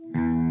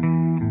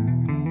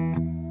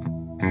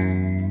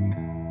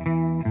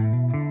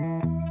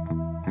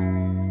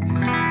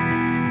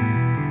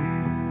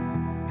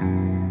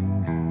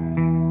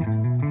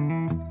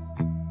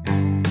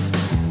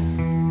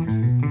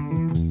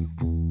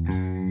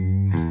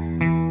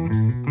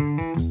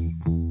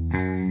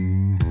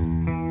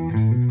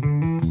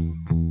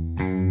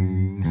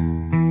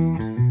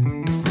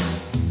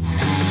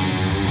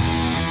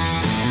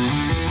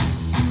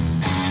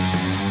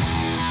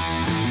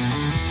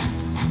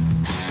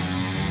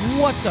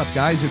What's up,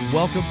 guys, and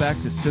welcome back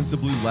to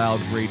Sensibly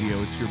Loud Radio.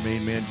 It's your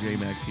main man,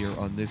 J-Mac, here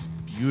on this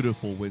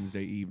beautiful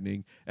Wednesday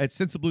evening at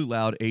Sensibly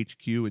Loud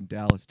HQ in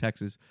Dallas,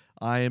 Texas.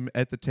 I am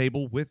at the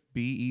table with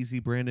B,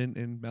 Easy, Brandon,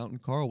 and Mountain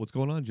Carl. What's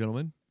going on,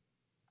 gentlemen?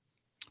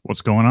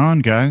 What's going on,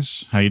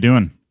 guys? How you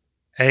doing?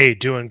 Hey,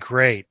 doing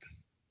great.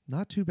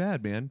 Not too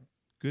bad, man.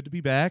 Good to be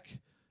back.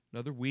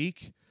 Another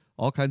week.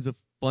 All kinds of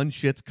fun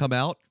shits come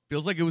out.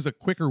 Feels like it was a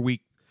quicker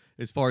week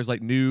as far as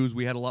like news.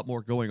 We had a lot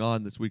more going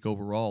on this week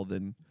overall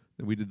than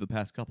we did the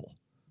past couple.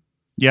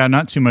 Yeah,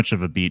 not too much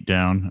of a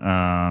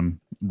beatdown.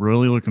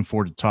 Really looking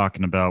forward to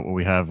talking about what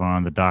we have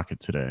on the docket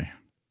today.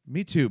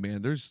 Me too,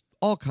 man. There's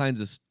all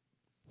kinds of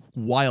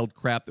wild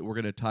crap that we're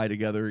going to tie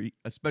together,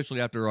 especially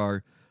after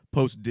our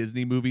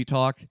post-Disney movie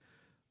talk.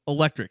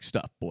 Electric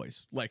stuff,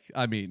 boys. Like,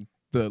 I mean,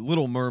 the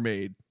Little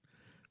Mermaid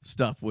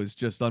stuff was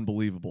just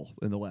unbelievable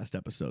in the last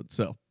episode.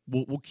 So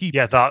we'll keep.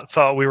 Yeah,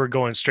 thought we were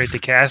going straight to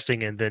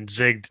casting and then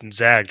zigged and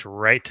zagged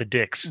right to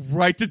dicks.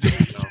 Right to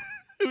dicks.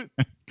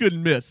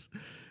 Couldn't miss.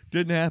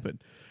 Didn't happen.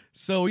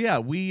 So yeah,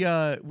 we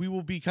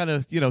will be kind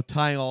of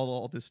tying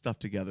all this stuff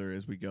together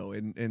as we go.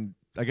 And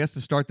I guess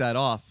to start that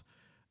off,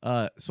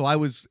 so I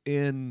was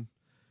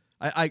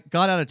I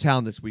got out of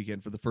town this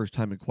weekend for the first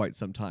time in quite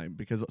some time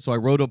so I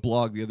wrote a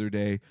blog the other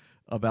day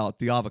about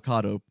the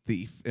avocado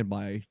thief in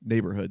my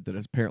neighborhood that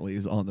apparently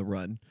is on the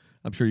run.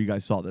 I'm sure you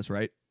guys saw this,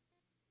 right?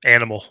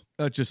 Animal.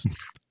 Just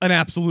an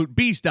absolute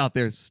beast out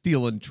there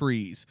stealing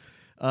trees.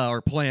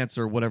 Or plants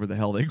or whatever the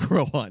hell they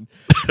grow on.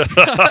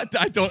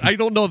 I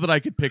don't know that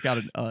I could pick out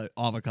an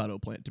avocado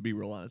plant, to be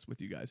real honest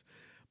with you guys.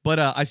 But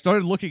I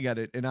started looking at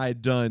it, and I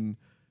had done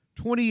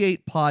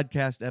 28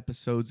 podcast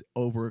episodes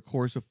over a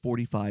course of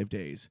 45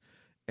 days.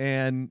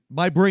 And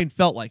my brain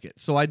felt like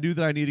it. So I knew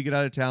that I needed to get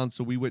out of town,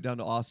 so we went down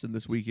to Austin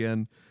this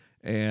weekend.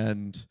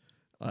 And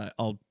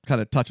I'll kind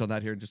of touch on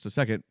that here in just a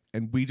second.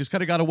 And we just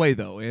kind of got away,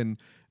 though. And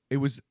it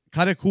was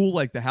kind of cool.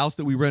 Like, the house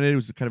that we rented, it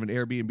was kind of an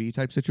Airbnb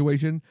type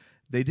situation.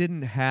 They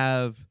didn't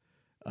have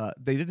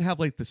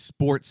like the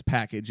sports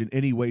package in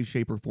any way,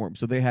 shape, or form.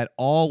 So they had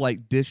all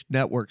like Dish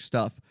Network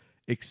stuff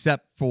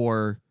except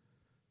for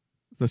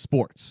the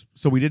sports.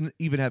 So we didn't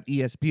even have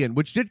ESPN,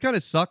 which did kind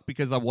of suck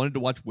because I wanted to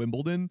watch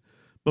Wimbledon.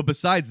 But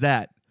besides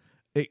that,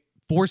 it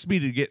forced me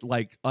to get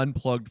like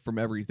unplugged from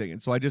everything.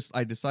 And so I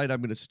decided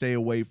I'm going to stay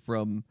away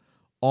from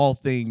all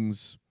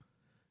things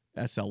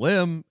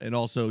SLM and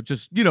also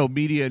just,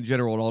 media in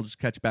general. And I'll just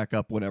catch back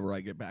up whenever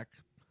I get back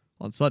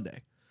on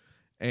Sunday.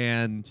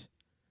 And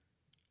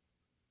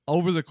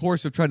over the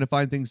course of trying to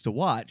find things to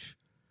watch,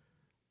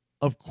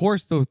 of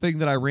course, the thing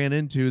that I ran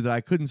into that I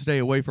couldn't stay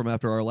away from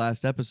after our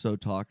last episode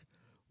talk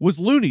was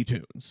Looney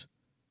Tunes.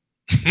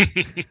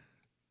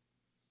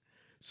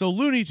 So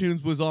Looney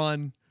Tunes was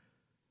on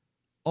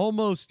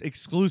almost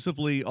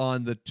exclusively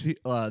on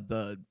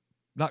the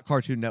not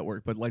Cartoon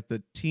Network, but like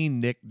the Teen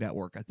Nick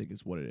Network, I think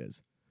is what it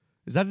is.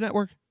 Is that a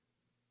network?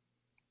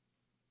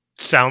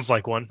 Sounds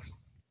like one.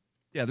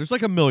 Yeah, there's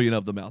like a million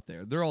of them out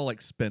there. They're all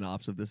like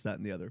spin-offs of this, that,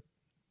 and the other.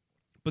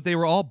 But they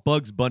were all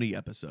Bugs Bunny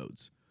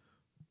episodes,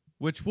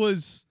 which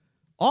was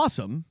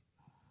awesome.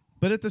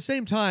 But at the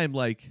same time,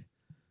 like,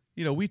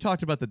 we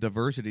talked about the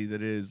diversity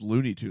that is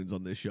Looney Tunes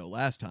on this show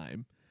last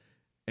time.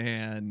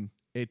 And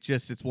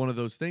it's one of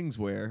those things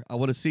where I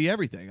want to see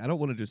everything. I don't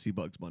want to just see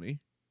Bugs Bunny.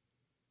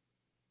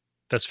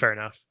 That's fair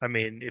enough. I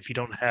mean, if you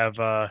don't have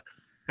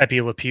Pepe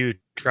Le Pew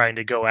trying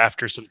to go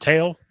after some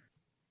tail.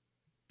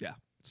 Yeah.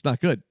 It's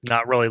not good.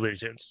 Not really Looney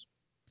Tunes.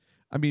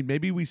 I mean,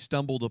 maybe we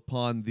stumbled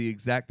upon the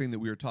exact thing that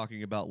we were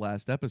talking about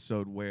last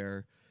episode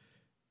where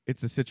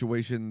it's a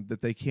situation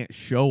that they can't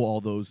show all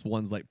those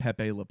ones like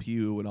Pepe Le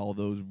Pew and all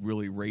those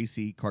really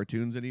racy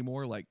cartoons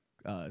anymore. Like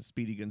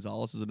Speedy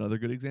Gonzales is another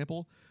good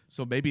example.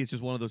 So maybe it's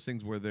just one of those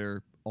things where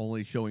they're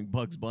only showing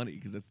Bugs Bunny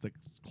because it's the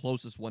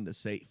closest one to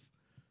safe.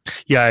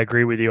 Yeah, I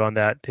agree with you on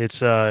that.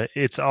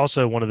 It's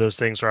also one of those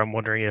things where I'm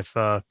wondering if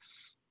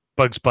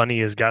Bugs Bunny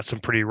has got some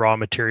pretty raw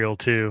material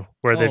too,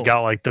 where they've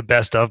got like the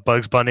best of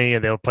Bugs Bunny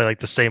and they'll play like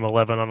the same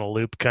 11 on a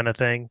loop kind of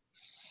thing.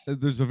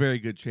 There's a very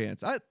good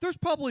chance. There's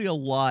probably a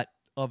lot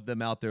of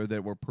them out there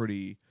that were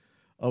pretty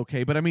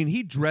okay, but I mean,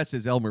 he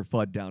dresses Elmer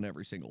Fudd down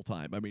every single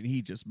time. I mean,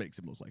 he just makes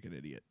him look like an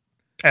idiot.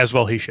 As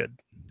well he should.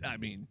 I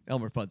mean,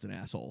 Elmer Fudd's an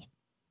asshole.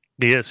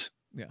 He is.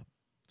 Yeah,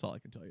 that's all I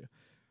can tell you.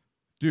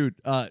 Dude,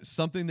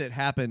 something that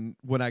happened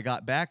when I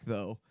got back,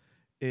 though,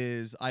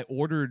 is I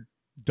ordered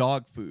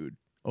dog food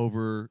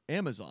over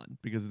Amazon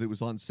because it was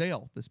on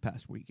sale this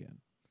past weekend.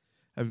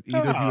 Have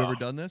either of you ever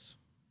done this?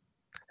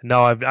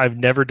 No, I've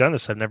never done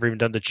this. I've never even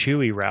done the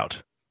Chewy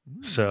route.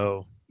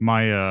 So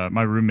my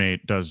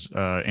roommate does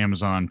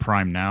Amazon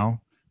Prime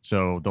Now,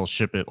 so they'll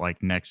ship it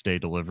like next day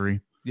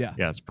delivery. Yeah,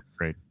 it's pretty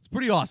great. It's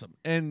pretty awesome,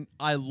 and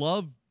I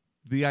love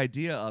the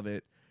idea of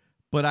it.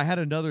 But I had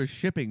another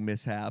shipping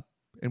mishap,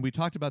 and we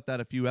talked about that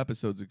a few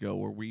episodes ago,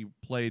 where we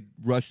played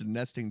Russian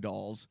nesting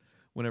dolls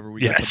whenever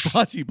we got the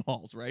bocce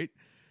balls, right?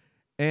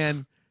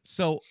 And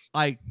so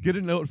I get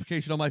a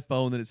notification on my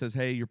phone that it says,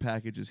 hey, your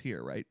package is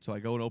here, right? So I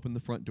go and open the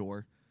front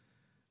door,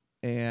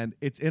 and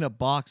it's in a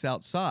box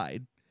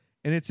outside,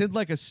 and it's in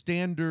like a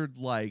standard,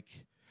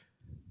 like,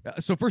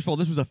 So first of all,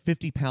 this was a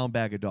 50-pound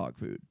bag of dog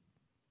food.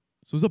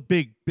 So it was a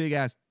big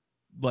ass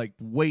like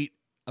weight.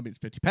 I mean, it's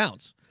 50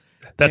 pounds.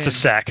 That's a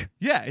sack.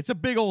 Yeah, it's a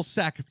big old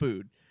sack of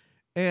food.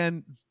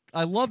 And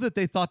I love that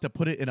they thought to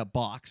put it in a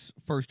box,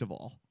 first of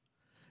all.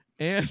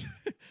 And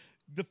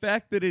the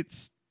fact that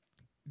it's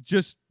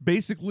just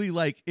basically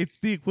like it's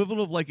the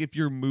equivalent of like if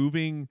you're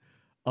moving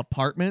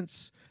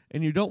apartments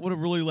and you don't want to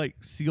really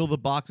like seal the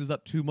boxes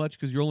up too much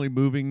because you're only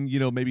moving,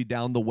 maybe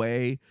down the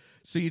way.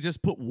 So you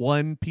just put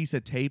one piece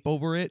of tape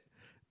over it.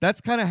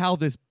 That's kind of how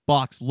this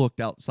box looked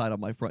outside on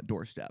my front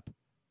doorstep.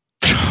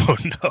 Oh,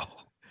 no.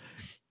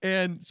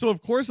 And so,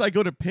 of course, I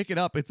go to pick it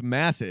up. It's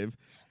massive.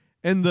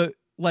 And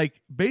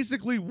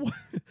basically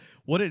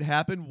what had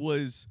happened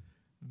was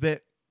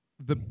that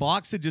the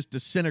box had just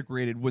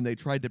disintegrated when they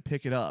tried to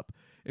pick it up.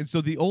 And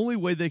so the only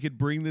way they could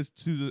bring this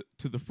to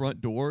the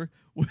front door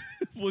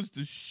was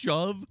to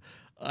shove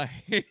a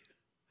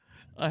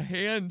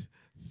hand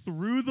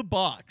through the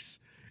box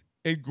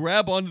and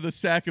grab onto the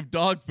sack of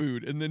dog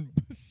food and then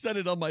set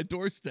it on my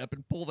doorstep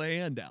and pull the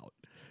hand out.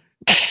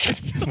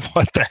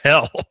 What the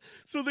hell?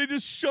 So they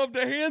just shoved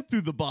a hand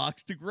through the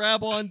box to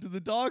grab onto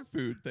the dog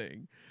food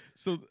thing.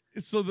 So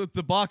that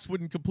the box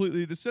wouldn't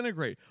completely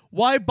disintegrate.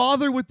 Why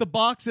bother with the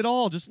box at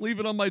all? Just leave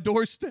it on my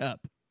doorstep.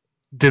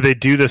 Do they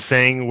do the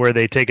thing where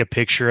they take a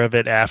picture of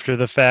it after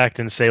the fact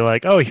and say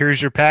like, "Oh,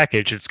 here's your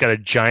package. It's got a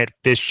giant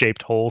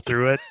fish-shaped hole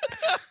through it"?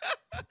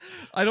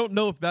 I don't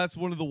know if that's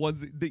one of the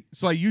ones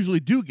so I usually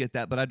do get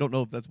that, but I don't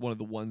know if that's one of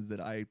the ones that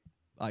I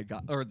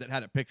got or that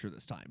had a picture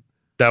this time.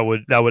 That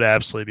would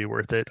absolutely be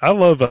worth it. I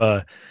love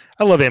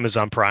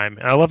Amazon Prime.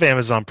 And I love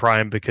Amazon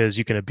Prime because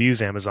you can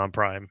abuse Amazon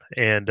Prime.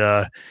 And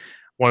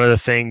one of the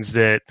things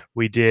that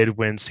we did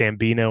when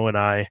Sambino and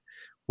I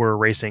were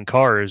racing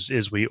cars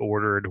is we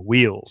ordered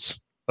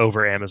wheels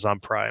over Amazon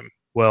Prime.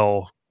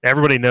 Well,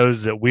 everybody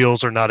knows that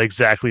wheels are not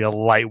exactly a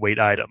lightweight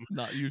item.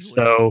 Not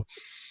usually. So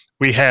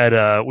we had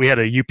a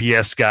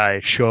UPS guy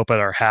show up at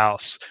our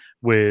house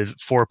with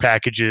 4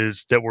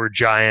 packages that were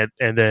giant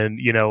and then,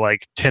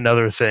 like 10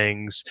 other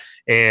things.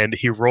 And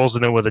he rolls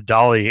it in with a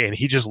dolly and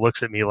he just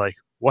looks at me like,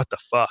 what the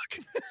fuck?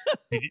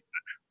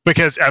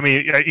 Because, I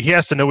mean, he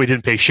has to know we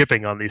didn't pay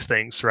shipping on these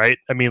things, right?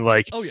 I mean,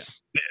 like, oh, yeah.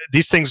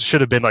 These things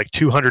should have been like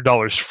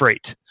 $200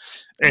 freight.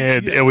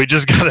 And we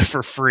just got it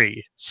for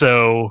free.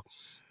 So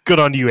good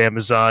on you,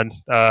 Amazon.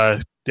 I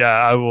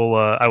will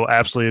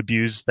absolutely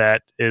abuse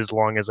that as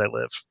long as I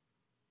live.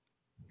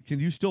 Can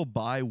you still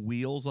buy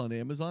wheels on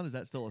Amazon? Is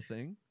that still a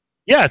thing?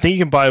 Yeah, I think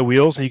you can buy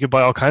wheels and you can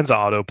buy all kinds of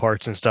auto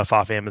parts and stuff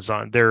off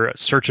Amazon. Their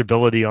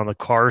searchability on the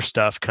car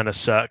stuff kind of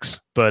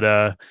sucks, but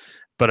I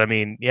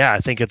mean, yeah, I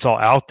think it's all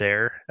out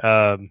there.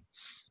 I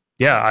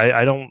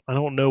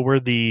don't know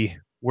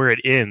where it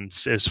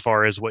ends as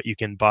far as what you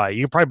can buy.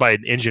 You can probably buy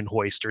an engine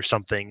hoist or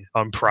something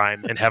on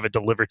Prime and have it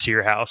delivered to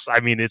your house. I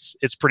mean, it's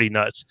pretty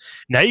nuts.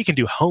 Now you can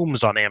do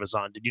homes on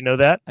Amazon. Did you know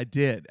that? I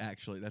did,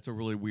 actually. That's a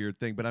really weird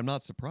thing, but I'm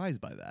not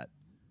surprised by that.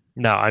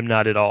 No, I'm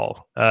not at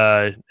all.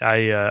 I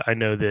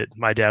know that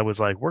my dad was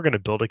like, "We're going to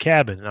build a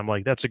cabin," and I'm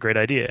like, "That's a great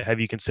idea. Have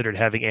you considered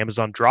having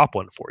Amazon drop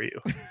one for you?"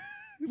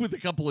 With a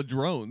couple of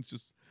drones,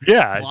 just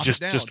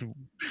Sikorsky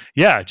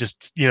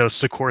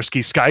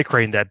sky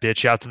crane that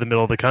bitch out to the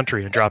middle of the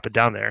country and drop it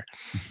down there.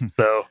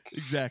 So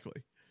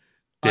exactly.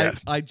 Yeah.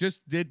 I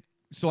just did.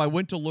 So I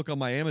went to look on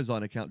my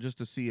Amazon account just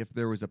to see if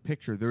there was a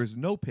picture. There is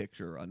no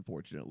picture,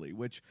 unfortunately.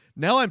 Which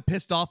now I'm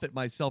pissed off at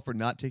myself for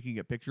not taking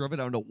a picture of it.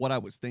 I don't know what I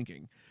was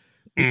thinking.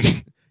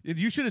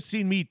 You should have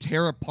seen me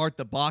tear apart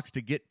the box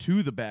to get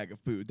to the bag of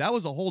food. That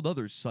was a whole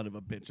other son of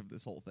a bitch of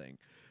this whole thing.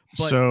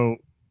 But, so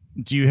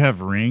do you have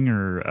Ring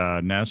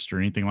or Nest or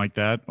anything like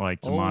that,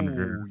 like to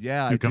monitor?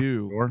 Yeah, I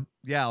do.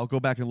 Yeah, I'll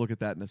go back and look at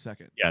that in a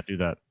second. Yeah, do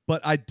that.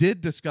 But I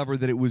did discover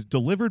that it was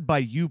delivered by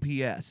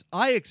UPS.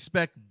 I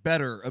expect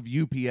better of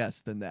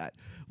UPS than that.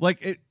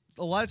 Like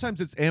a lot of times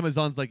it's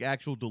Amazon's like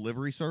actual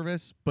delivery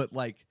service, but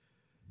like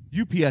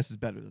UPS is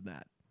better than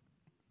that.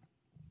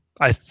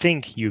 I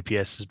think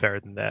UPS is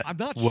better than that. I'm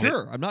not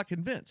sure. I'm not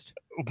convinced.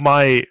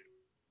 My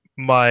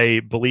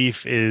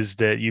belief is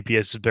that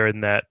UPS is better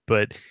than that,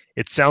 but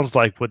it sounds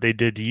like what they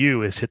did to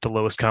you is hit the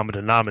lowest common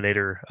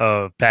denominator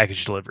of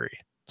package delivery.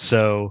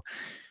 So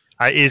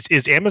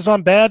is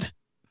Amazon bad?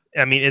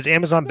 I mean, is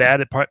Amazon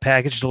bad at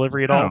package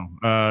delivery at all?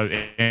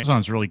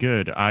 Amazon's really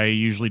good. I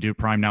usually do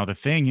Prime. Now, the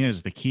thing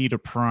is, the key to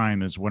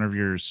Prime is whenever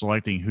you're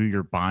selecting who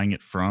you're buying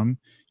it from,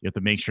 you have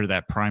to make sure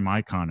that Prime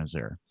icon is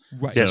there.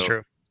 Right. That's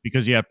true.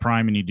 Because you have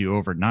Prime and you do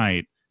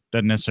overnight,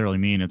 doesn't necessarily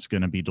mean it's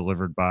going to be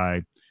delivered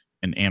by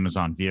an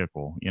Amazon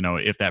vehicle.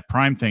 If that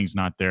Prime thing's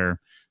not there,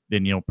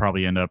 then you'll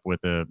probably end up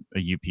with a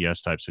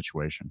UPS type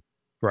situation.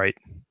 Right.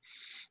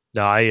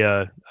 Now,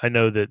 I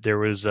know that there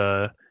was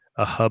a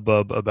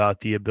hubbub about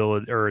the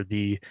ability or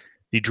the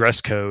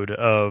dress code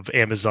of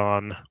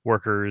Amazon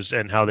workers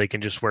and how they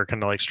can just wear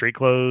kind of like street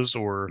clothes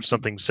or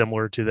something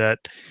similar to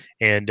that.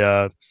 And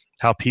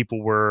how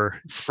people were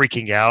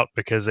freaking out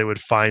because they would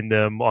find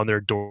them on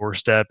their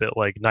doorstep at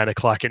like 9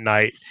 o'clock at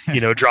night,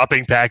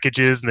 dropping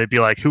packages, and they'd be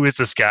like, "Who is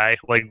this guy?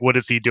 Like, what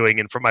is he doing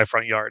in from my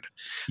front yard?"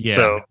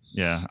 Yeah,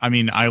 yeah. I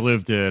mean, I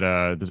lived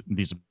at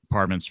these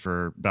apartments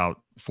for about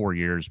 4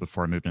 years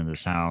before I moved into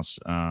this house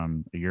a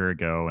year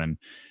ago, and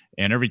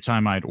every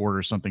time I'd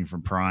order something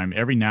from Prime,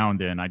 every now and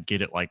then I'd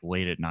get it like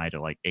late at night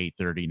at like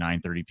 8:30,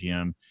 9:30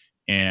 p.m.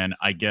 And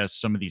I guess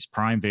some of these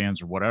Prime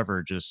vans or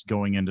whatever, just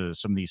going into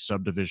some of these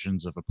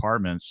subdivisions of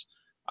apartments,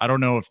 I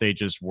don't know if they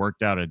just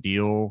worked out a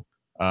deal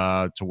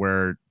to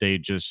where they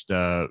just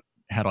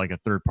had like a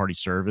third party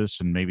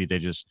service, and maybe they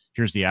just,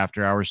 here's the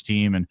after hours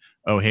team, and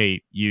oh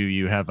hey,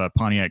 you have a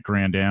Pontiac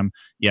Grand Am,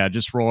 yeah,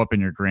 just roll up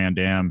in your Grand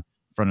Am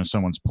in front of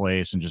someone's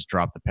place and just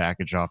drop the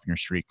package off in your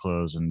street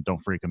clothes, and don't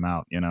freak them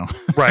out,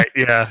 Right,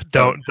 yeah.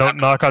 Don't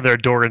knock on their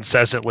door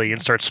incessantly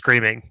and start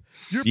screaming.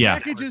 Your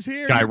package is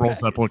here. Guy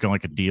rolls up looking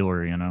like a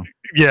dealer,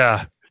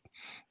 Yeah.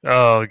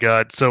 Oh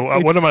God. So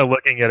what am I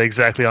looking at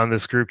exactly on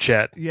this group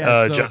chat?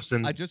 Yeah, so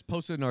Justin. I just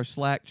posted in our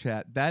Slack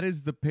chat. That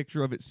is the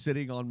picture of it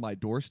sitting on my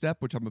doorstep,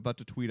 which I'm about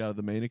to tweet out of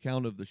the main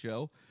account of the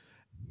show.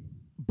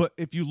 But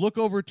if you look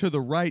over to the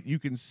right, you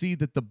can see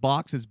that the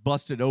box is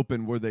busted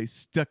open where they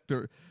stuck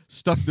their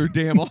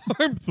damn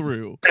arm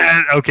through.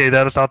 Okay,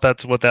 I thought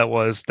that's what that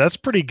was. That's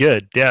pretty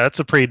good. Yeah, that's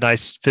a pretty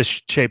nice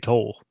fish-shaped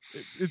hole.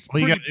 All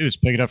you got to do is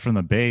pick it up from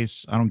the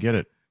base. I don't get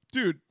it,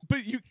 dude.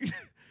 But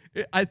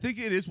I think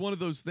it is one of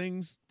those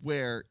things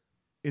where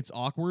it's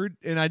awkward,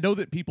 and I know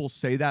that people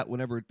say that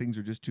whenever things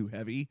are just too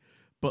heavy,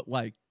 but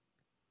like,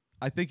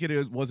 I think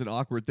was an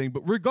awkward thing.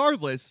 But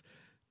regardless,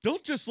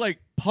 don't just like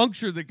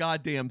puncture the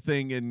goddamn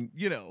thing, and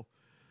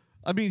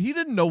I mean, he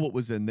didn't know what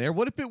was in there.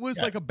 What if it was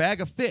like a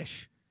bag of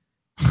fish?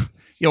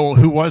 Yeah, well,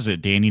 who was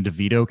it? Danny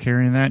DeVito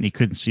carrying that, and he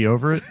couldn't see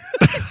over it.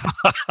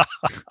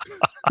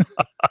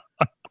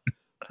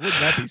 Wouldn't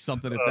that be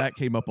something if that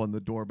came up on the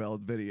doorbell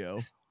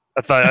video?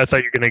 I thought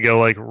you were gonna go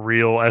like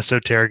real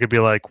esoteric and be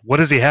like, "What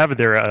does he have in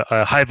there?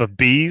 A hive of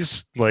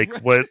bees? Like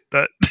right. What?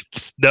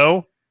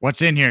 No.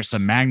 What's in here?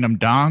 Some Magnum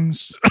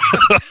dongs."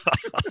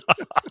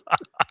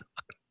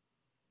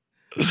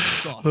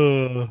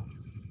 Awesome.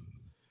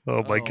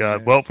 Oh my God!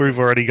 Man. Well, we've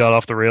already got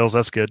off the rails.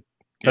 That's good.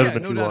 Yeah,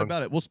 no doubt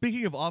about it. Well,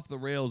 speaking of off the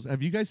rails,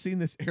 have you guys seen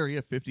this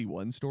Area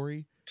 51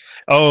 story?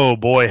 Oh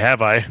boy,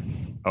 have I!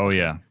 Oh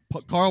yeah.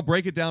 Carl,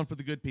 break it down for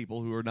the good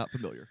people who are not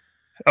familiar.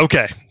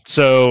 Okay,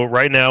 so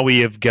right now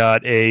we have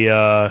got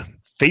a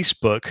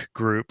Facebook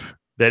group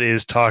that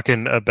is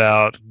talking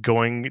about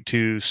going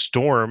to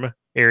storm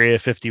Area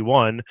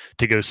 51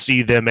 to go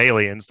see them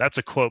aliens. That's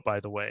a quote, by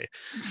the way.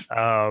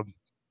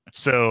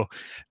 So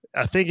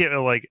I think it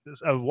like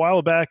a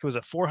while back it was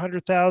at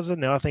 400,000.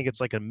 Now I think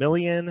it's like 1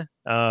 million. Which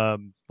I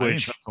think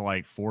it's up to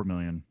like 4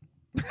 million.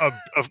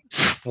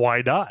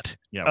 Why not?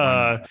 Yeah.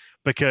 Why not?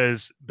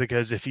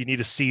 Because if you need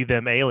to see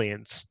them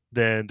aliens,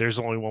 then there's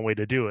only one way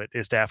to do it,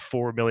 is to have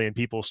 4 million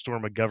people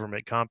storm a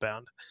government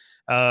compound.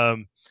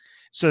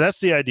 So that's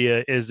the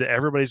idea, is that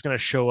everybody's going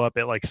to show up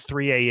at like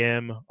 3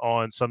 a.m.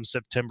 on some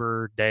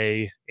September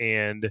day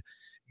and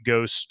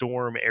go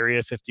storm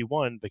Area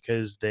 51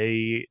 because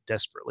they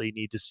desperately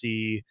need to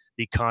see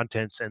the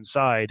contents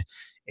inside.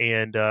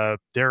 And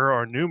there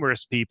are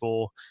numerous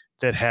people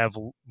that have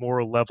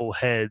more level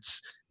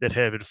heads that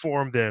have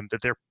informed them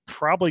that they're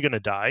probably going to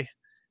die.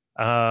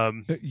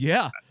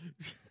 Yeah.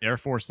 The Air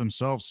Force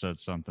themselves said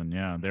something.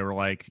 Yeah. They were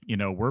like,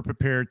 we're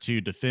prepared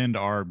to defend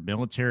our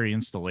military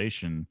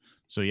installation.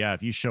 So yeah,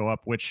 if you show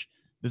up, which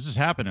this has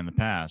happened in the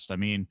past. I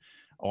mean,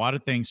 a lot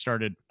of things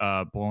started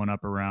blowing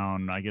up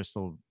around, I guess,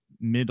 the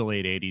mid to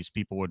late 80s.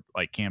 People would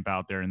like camp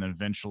out there, and then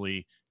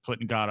eventually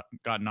Clinton got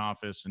in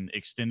office and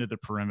extended the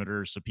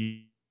perimeter. So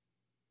people.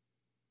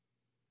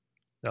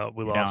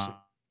 We lost him.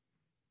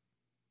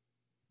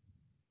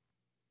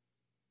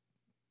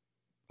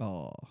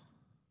 Oh.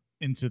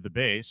 Into the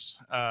base.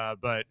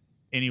 But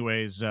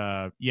anyways,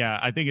 yeah,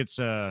 I think it's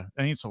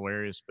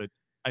hilarious. But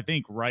I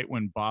think right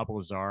when Bob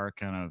Lazar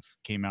kind of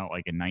came out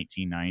like in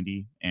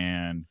 1990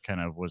 and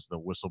kind of was the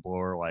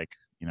whistleblower, like,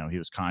 he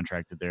was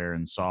contracted there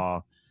and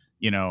saw,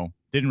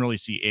 didn't really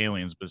see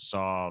aliens, but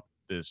saw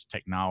this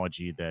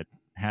technology that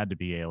had to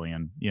be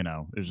alien. It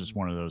was just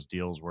one of those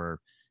deals where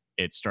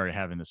it started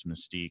having this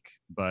mystique.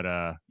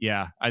 But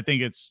yeah, I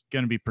think it's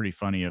going to be pretty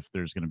funny if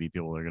there's going to be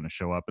people that are going to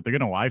show up, but they're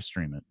going to live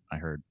stream it, I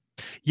heard.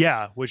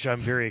 Yeah, which I'm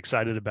very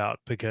excited about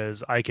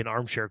because I can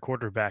armchair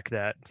quarterback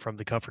that from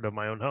the comfort of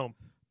my own home.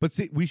 But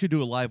see, we should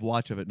do a live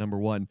watch of it, number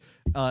one.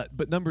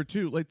 But number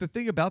two, like, the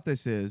thing about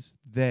this is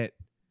that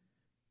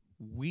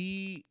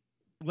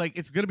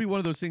it's going to be one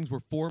of those things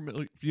where 4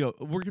 million,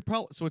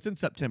 so it's in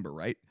September,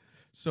 right?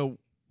 So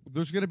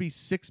there's going to be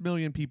 6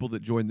 million people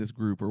that join this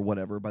group or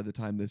whatever by the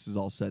time this is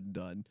all said and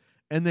done.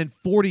 And then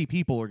 40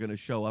 people are going to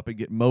show up and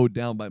get mowed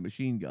down by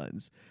machine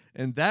guns.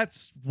 And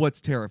that's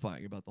what's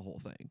terrifying about the whole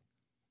thing.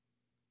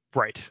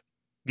 Right.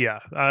 Yeah.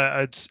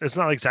 It's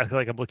not exactly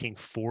like I'm looking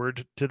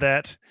forward to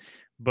that,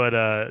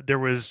 but there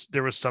was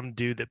some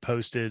dude that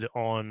posted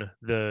on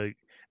the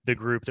the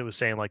group that was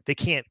saying like they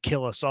can't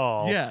kill us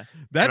all. Yeah,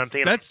 And I'm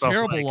thinking to that's myself,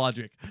 terrible like,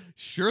 logic.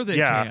 Sure, they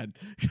Yeah.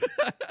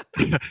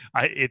 can.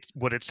 It's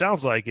what it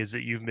sounds like is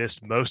that you've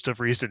missed most of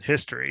recent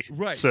history.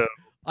 Right. So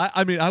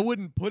I mean, I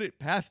wouldn't put it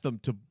past them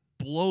to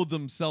blow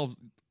themselves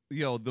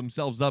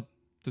up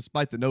to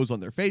spite the nose on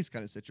their face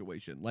kind of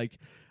situation. Like,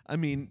 I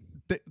mean,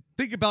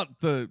 think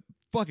about the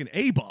fucking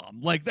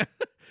A-bomb. Like that,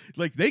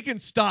 like they can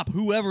stop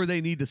whoever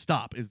they need to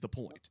stop is the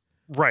point.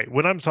 right,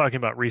 when I'm talking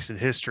about recent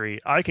history,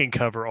 I can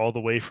cover all the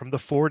way from the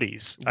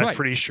 40s. I'm Right.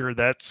 pretty sure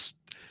that's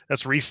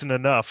recent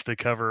enough to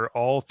cover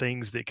all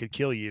things that could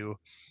kill you,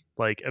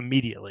 like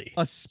immediately.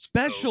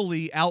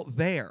 Especially out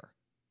there.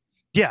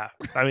 Yeah,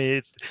 I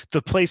mean,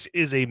 the place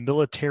is a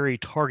military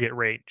target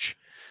range.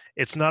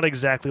 It's not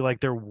exactly like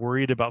they're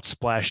worried about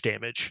splash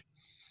damage.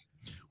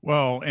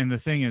 Well, and the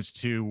thing is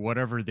too,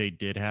 whatever they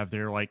did have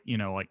there, like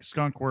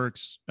Skunk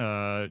Works,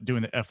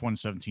 doing the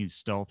F-117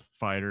 stealth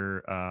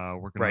fighter,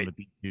 working Right. on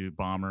the B-2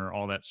 bomber,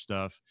 all that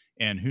stuff,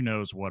 and who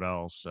knows what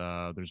else.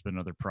 There's been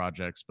other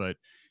projects, but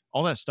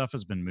all that stuff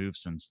has been moved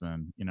since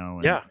then.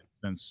 And Yeah.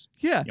 since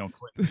Yeah.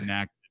 Clinton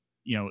enacted,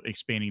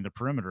 expanding the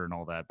perimeter and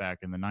all that back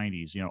in the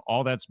 90s.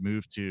 All that's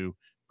moved to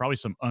probably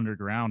some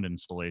underground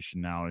installation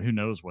now. And who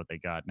knows what they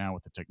got now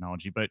with the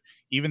technology. But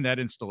even that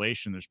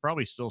installation, there's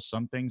probably still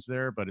some things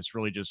there, but it's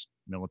really just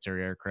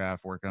military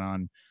aircraft working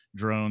on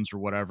drones or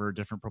whatever,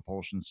 different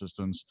propulsion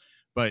systems.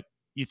 But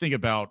you think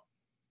about,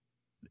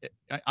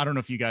 I don't know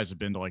if you guys have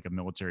been to like a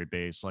military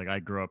base. Like I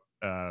grew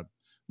up,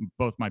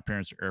 both my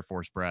parents are Air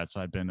Force brats.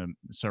 I've been to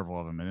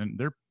several of them, and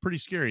they're pretty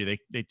scary.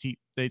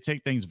 They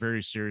take things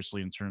very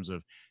seriously in terms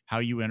of how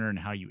you enter and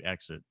how you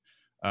exit.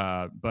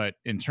 But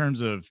in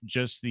terms of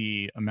just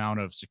the amount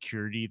of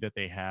security that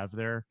they have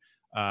there,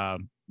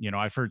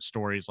 I've heard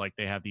stories like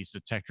they have these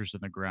detectors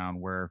in the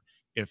ground where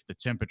if the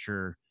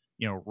temperature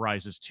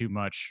rises too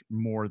much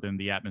more than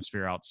the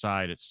atmosphere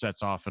outside, it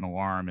sets off an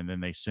alarm, and then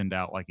they send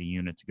out like a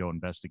unit to go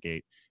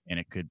investigate, and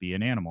it could be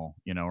an animal,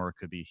 or it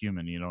could be a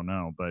human, you don't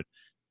know, but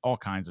all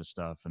kinds of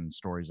stuff and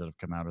stories that have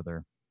come out of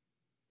there.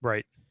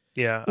 Right.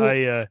 Yeah.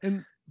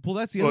 Well,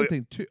 that's the other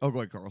thing too. Oh,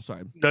 go ahead, Carl.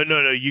 Sorry.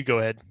 No, you go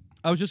ahead.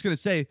 I was just going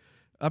to say,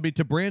 I mean,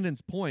 to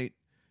Brandon's point,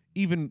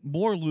 even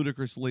more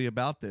ludicrously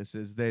about this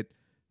is that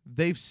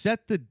they've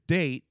set the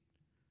date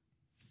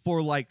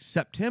for like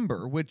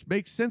September, which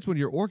makes sense when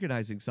you're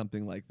organizing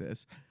something like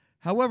this.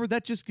 However,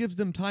 that just gives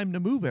them time to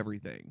move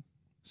everything.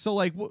 So,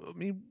 like, what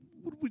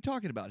are we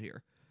talking about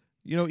here?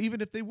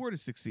 Even if they were to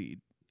succeed,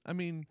 I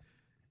mean,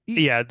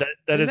 yeah,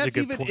 that is a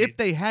good even point. if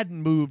they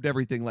hadn't moved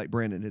everything like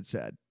Brandon had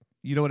said.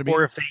 You know what I mean?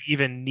 Or if they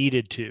even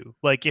needed to,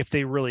 like if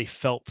they really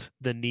felt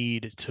the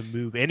need to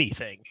move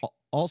anything.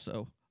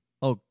 Also,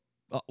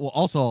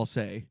 I'll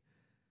say,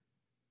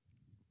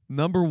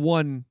 number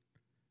one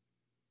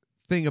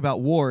thing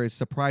about war is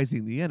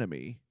surprising the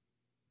enemy,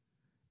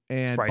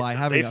 and right, by so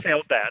having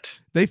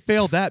they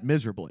failed that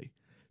miserably.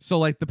 So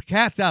like the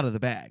cat's out of the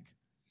bag.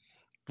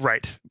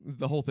 Right,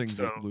 the whole thing's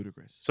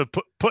ludicrous. So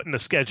putting a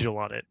schedule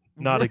on it,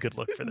 not a good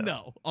look for them.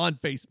 No, on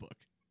Facebook.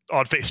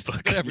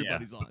 That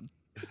everybody's on.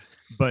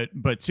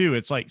 But too,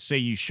 it's like, say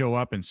you show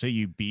up and say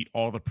you beat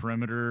all the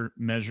perimeter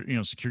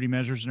security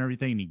measures and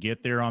everything, and you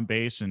get there on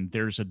base and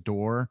there's a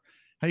door.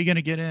 How are you going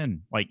to get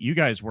in? Like, you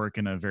guys work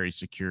in a very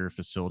secure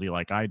facility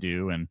like I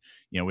do, and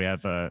we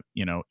have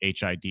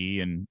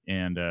HID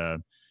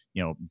and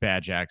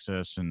badge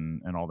access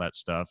and all that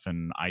stuff,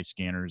 and eye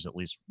scanners, at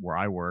least where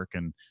I work,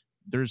 and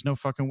there's no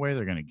fucking way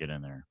they're going to get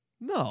in there.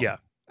 No. Yeah.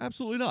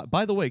 Absolutely not.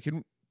 By the way,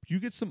 can you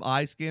get some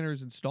eye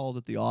scanners installed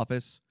at the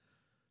office?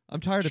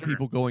 I'm tired of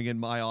people going in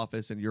my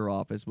office and your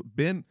office.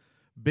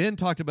 Ben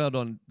talked about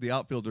on the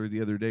Outfielder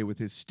the other day with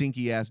his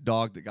stinky ass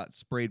dog that got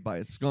sprayed by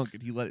a skunk,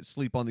 and he let it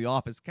sleep on the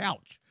office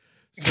couch.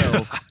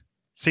 So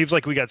seems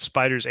like we got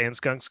spiders and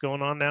skunks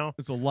going on now.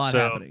 There's a lot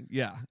happening.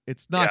 Yeah,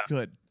 it's not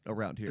good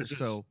around here.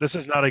 This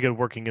is not a good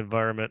working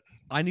environment.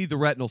 I need the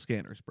retinal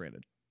scanners,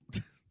 Brandon.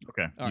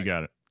 Okay, you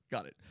got it.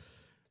 Got it.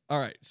 All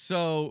right.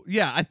 So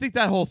yeah, I think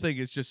that whole thing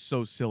is just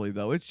so silly,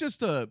 though. It's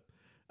just a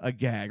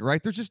gag,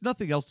 right? There's just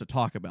nothing else to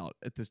talk about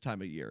at this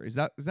time of year. Is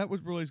that what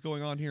really is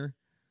going on here?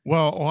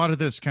 Well, a lot of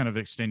this kind of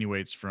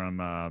extenuates from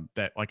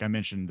that. Like I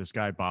mentioned, this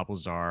guy Bob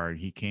Lazar,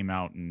 he came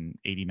out in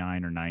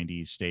 '89 or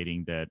 '90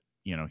 stating that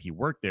he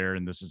worked there,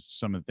 and this is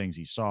some of the things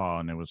he saw,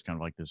 and it was kind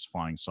of like this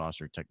flying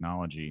saucer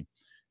technology.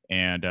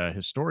 And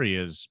his story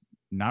is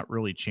not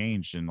really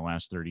changed in the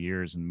last 30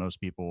 years, and most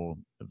people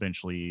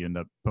eventually end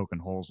up poking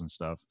holes and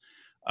stuff.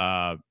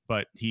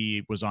 But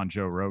he was on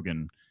Joe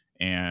Rogan,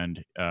 and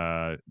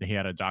he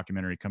had a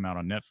documentary come out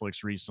on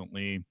Netflix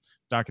recently.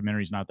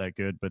 Documentary's not that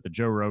good, but the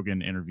Joe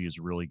Rogan interview is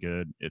really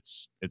good.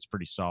 It's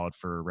pretty solid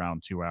for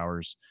around 2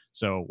 hours.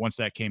 So once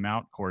that came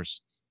out, of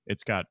course,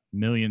 it's got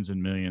millions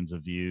and millions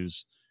of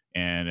views,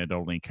 and it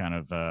only kind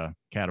of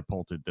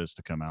catapulted this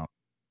to come out.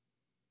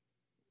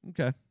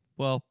 Okay.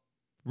 Well,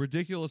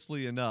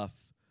 ridiculously enough,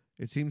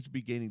 it seems to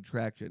be gaining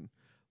traction.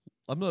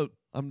 I'm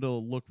gonna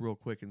look real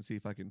quick and see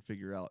if I can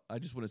figure out. I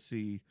just want to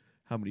see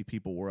how many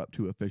people we're up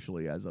to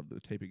officially as of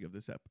the taping of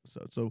this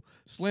episode. So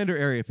slander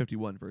Area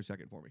 51 for a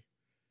second for me.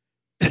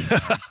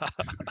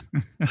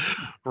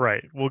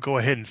 Right. We'll go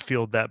ahead and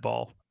field that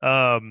ball.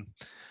 No,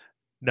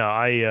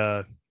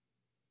 I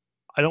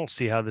don't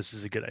see how this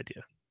is a good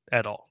idea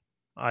at all.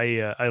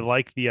 I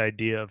like the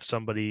idea of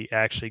somebody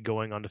actually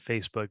going onto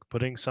Facebook,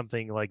 putting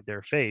something like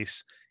their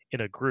face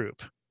in a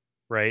group,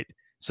 right?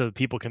 So that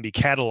people can be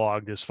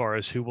cataloged as far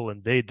as who will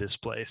invade this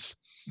place,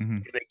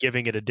 and then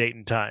giving it a date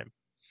and time.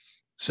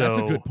 So That's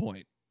a good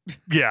point.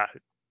 yeah,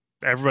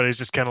 everybody's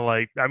just kind of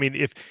like, I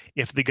mean,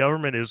 if the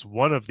government is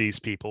one of these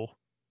people,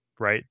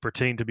 right,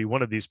 pretending to be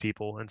one of these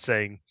people and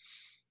saying,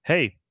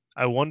 hey,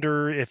 I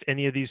wonder if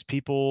any of these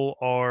people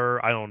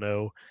are, I don't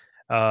know,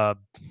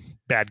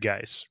 bad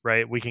guys,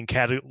 right? We can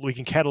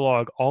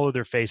catalog all of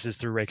their faces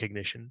through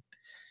recognition,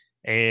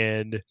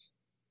 and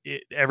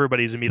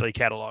everybody's immediately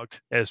cataloged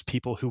as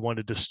people who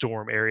wanted to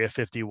storm Area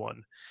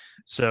 51.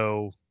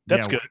 So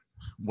that's good.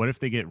 What if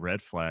they get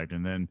red flagged,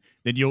 and then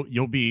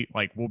you'll be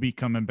like, we'll be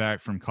coming back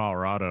from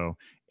Colorado,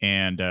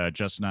 and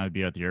Justin and I would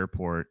be at the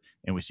airport,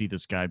 and we see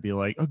this guy be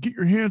like, "Oh, get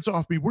your hands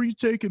off me! Where are you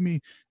taking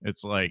me?"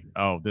 It's like,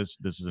 oh, this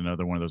is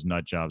another one of those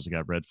nut jobs that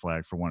got red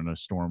flagged for wanting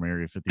to storm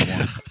Area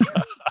 51.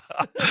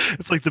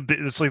 It's like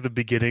the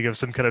beginning of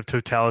some kind of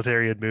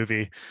totalitarian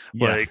movie.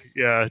 Yeah. Like,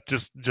 yeah,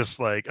 just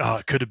like, oh,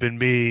 it could have been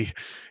me.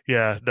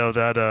 Yeah, no,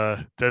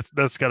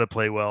 that's got to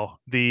play well.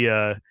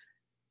 The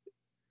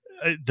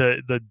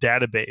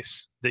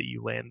database that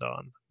you land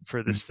on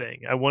for this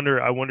thing, I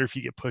wonder if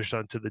you get pushed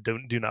onto the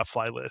do not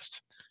fly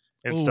list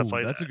and stuff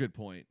like that. That's a good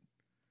point.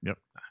 Yep.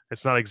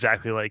 It's not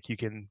exactly like you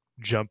can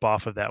jump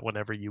off of that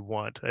whenever you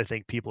want. I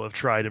think people have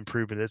tried and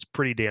proven it's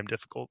pretty damn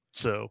difficult.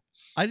 So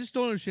I just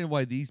don't understand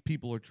why these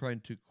people are trying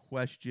to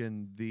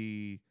question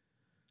the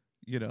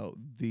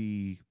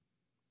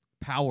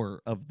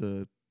power of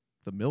the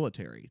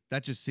military.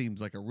 That just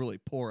seems like a really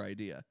poor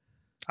idea.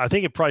 I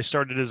think it probably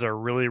started as a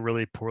really,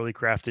 really poorly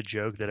crafted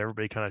joke that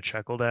everybody kind of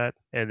chuckled at,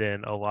 and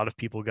then a lot of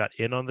people got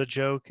in on the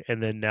joke.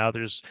 And then now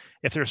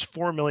if there's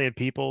 4 million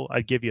people,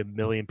 I'd give you 1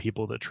 million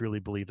people that truly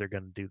believe they're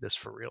going to do this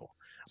for real.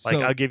 Like,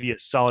 So I'll give you a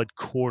solid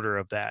quarter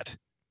of that.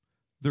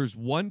 there's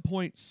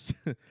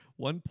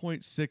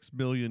 1.6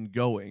 million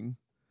going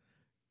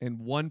and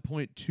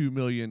 1.2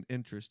 million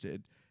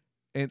interested.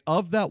 And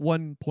of that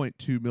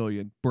 1.2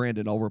 million,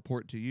 Brandon, I'll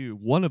report to you,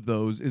 one of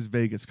those is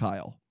Vegas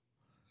Kyle.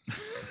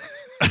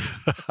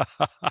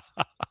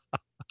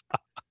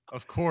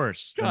 Of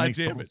course. God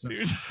damn it,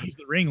 dude. He's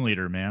the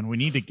ringleader, man. We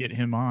need to get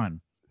him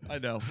on. I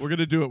know. We're going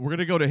to do it. We're going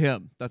to go to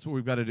him. That's what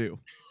we've got to do.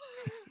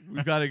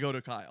 We've got to go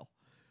to Kyle.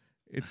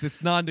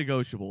 It's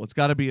non-negotiable. It's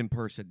got to be in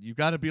person. You've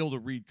got to be able to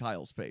read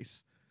Kyle's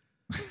face.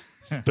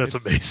 That's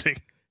amazing.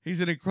 He's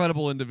an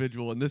incredible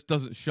individual, and this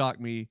doesn't shock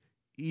me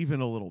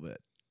even a little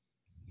bit.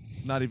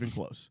 Not even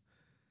close.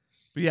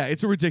 But yeah,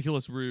 it's a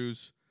ridiculous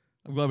ruse.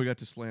 I'm glad we got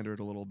to slander it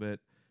a little bit.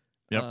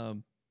 Yep.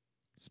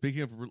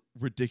 Speaking of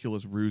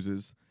ridiculous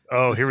ruses.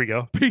 Oh, here we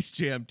go. Space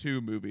Jam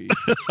 2 movie.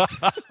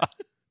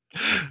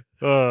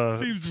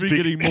 Seems to be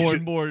getting more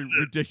and more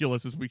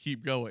ridiculous as we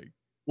keep going.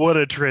 What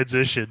a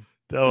transition.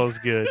 That was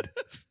good.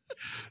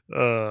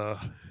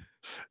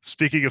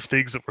 Speaking of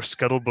things that were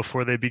scuttled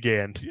before they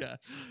began.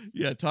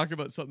 Yeah. Talk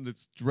about something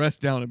that's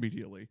dressed down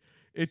immediately.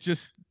 It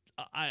just,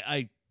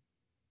 I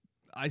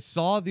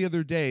saw the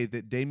other day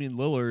that Damian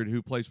Lillard,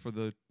 who plays for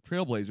the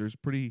Trailblazers,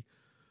 pretty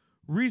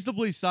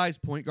reasonably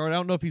sized point guard. I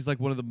don't know if he's like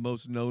one of the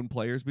most known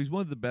players, but he's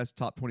one of the best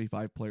top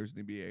 25 players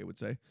in the NBA, I would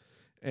say.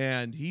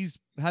 And he's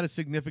had a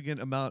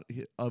significant amount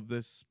of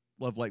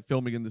like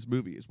filming in this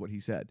movie, is what he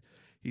said.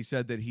 He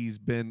said that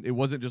it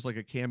wasn't just like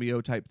a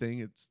cameo type thing.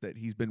 It's that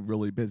he's been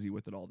really busy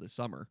with it all this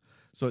summer.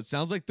 So it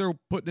sounds like they're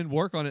putting in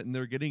work on it, and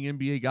they're getting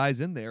NBA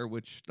guys in there,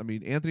 which, I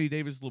mean, Anthony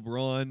Davis,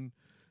 LeBron,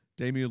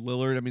 Damian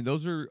Lillard, I mean,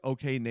 those are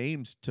okay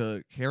names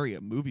to carry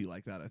a movie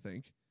like that, I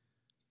think.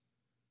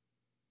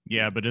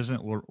 Yeah, but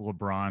isn't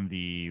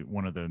LeBron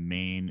one of the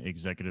main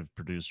executive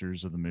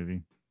producers of the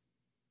movie?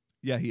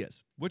 Yeah, he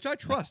is, which I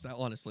trust.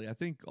 Honestly, I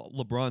think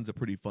LeBron's a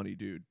pretty funny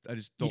dude. I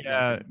just don't.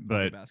 Yeah, like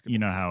but basketball. you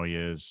know how he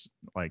is.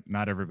 Like,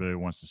 not everybody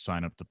wants to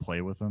sign up to play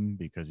with him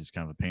because he's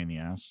kind of a pain in the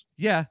ass.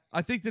 Yeah,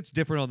 I think that's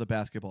different on the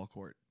basketball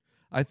court.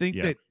 I think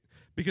that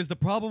because the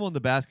problem on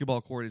the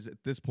basketball court is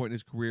at this point in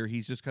his career,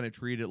 he's just kind of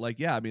treated like,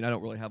 yeah, I mean, I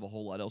don't really have a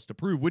whole lot else to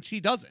prove, which he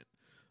doesn't.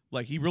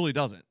 Like, he really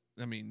doesn't.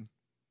 I mean,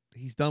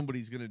 he's done what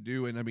he's going to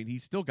do, and I mean,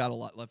 he's still got a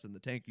lot left in the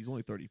tank. He's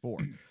only 34.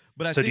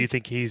 But do you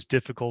think he's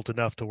difficult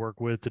enough to work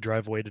with to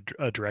drive away to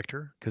a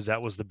director? Because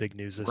that was the big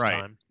news this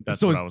time.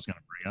 That's what I was going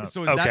to bring up.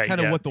 So is that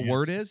kind of what the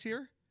word is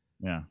here?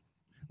 Yeah.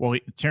 Well,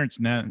 Terrence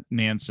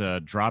Nance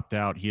dropped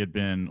out. He had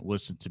been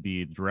listed to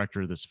be the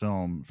director of this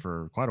film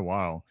for quite a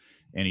while,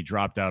 and he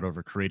dropped out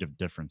over creative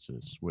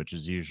differences, which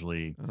is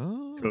usually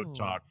code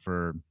talk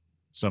for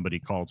somebody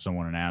called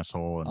someone an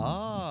asshole. And,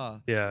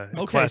 yeah.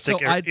 Okay, classic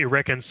so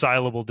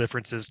irreconcilable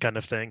differences kind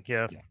of thing.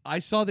 Yeah. I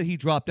saw that he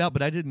dropped out,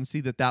 but I didn't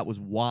see that was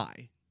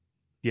why.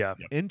 Yeah.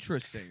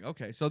 Interesting.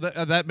 Okay, so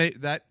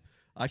that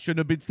I shouldn't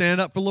have been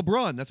standing up for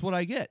LeBron. That's what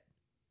I get.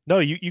 No,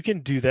 you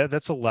can do that.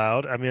 That's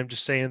allowed. I mean, I'm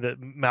just saying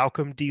that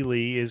Malcolm D.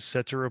 Lee is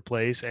set to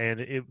replace,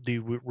 and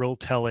real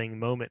telling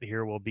moment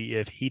here will be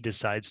if he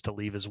decides to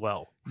leave as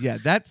well. Yeah,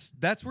 that's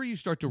where you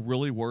start to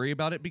really worry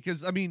about it,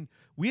 because I mean,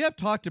 we have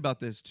talked about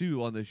this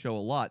too on the show a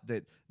lot,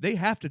 that they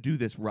have to do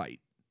this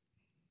right.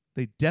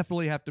 They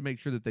definitely have to make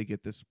sure that they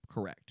get this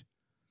correct.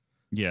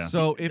 Yeah.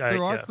 So if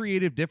there are Yeah.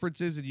 creative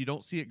differences and you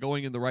don't see it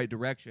going in the right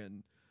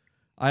direction,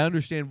 I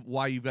understand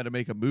why you've got to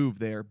make a move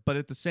there. But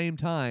at the same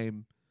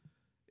time,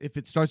 if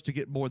it starts to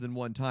get more than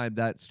one time,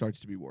 that starts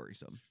to be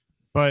worrisome.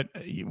 But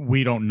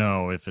we don't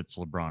know if it's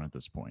LeBron at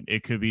this point.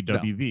 It could be No.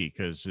 WB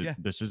because Yeah.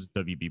 this is a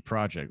WB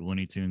project,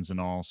 Looney Tunes and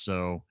all.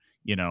 So,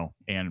 you know,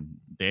 and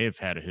they've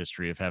had a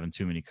history of having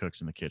too many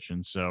cooks in the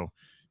kitchen. So,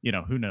 you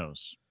know, who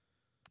knows?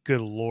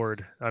 Good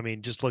Lord. I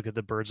mean, just look at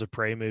the Birds of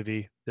Prey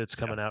movie that's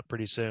coming out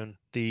pretty soon.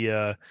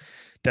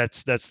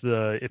 That's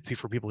if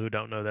for people who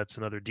don't know, that's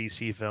another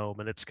DC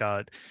film, and it's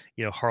got,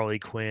 you know, Harley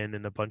Quinn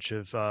and a bunch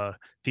of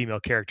female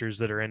characters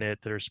that are in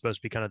it that are supposed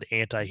to be kind of the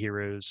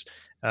anti-heroes.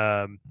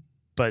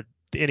 But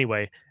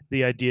anyway,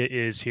 the idea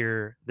is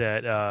here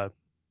that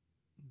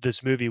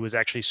this movie was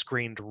actually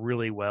screened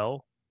really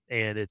well,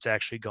 and it's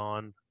actually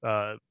gone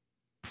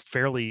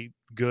fairly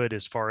good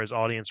as far as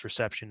audience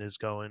reception is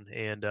going.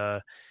 And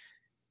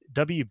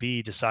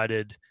WB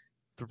decided,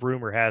 the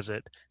rumor has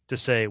it, to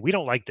say, we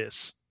don't like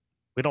this.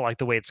 We don't like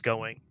the way it's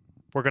going.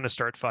 We're going to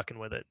start fucking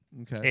with it.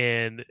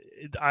 Okay. And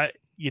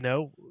you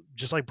know,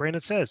 just like Brandon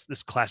says,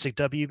 this classic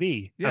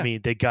WB. Yeah. I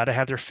mean, they got to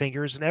have their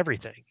fingers in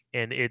everything.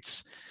 And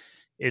it's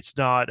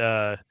not,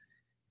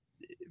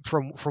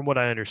 from what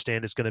I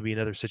understand, it's going to be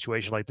another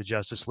situation like the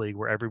Justice League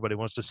where everybody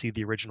wants to see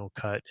the original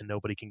cut and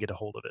nobody can get a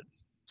hold of it.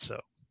 So,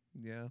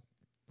 yeah,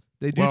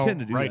 they do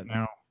tend to do right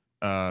that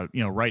now.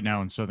 You know, right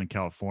now in Southern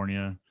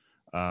California,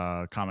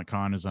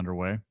 Comic-Con is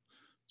underway.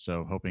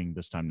 So hoping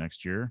this time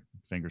next year,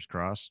 fingers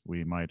crossed,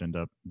 we might end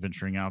up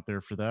venturing out there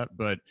for that.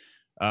 But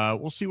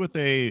we'll see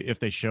if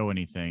they show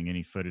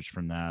any footage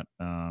from that.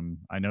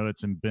 I know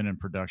it's been in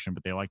production,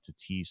 but they like to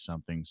tease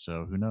something.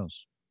 So who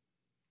knows?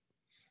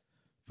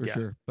 for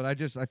sure. But I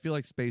feel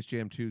like Space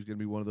Jam 2 is going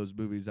to be one of those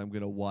movies I'm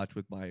going to watch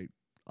with my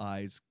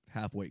eyes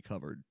halfway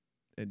covered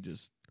and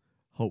just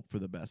hope for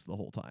the best the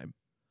whole time.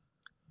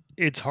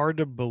 It's hard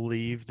to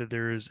believe that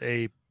there is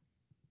a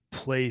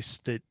place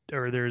that,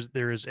 or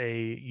there is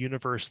a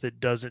universe that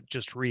doesn't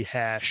just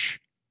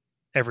rehash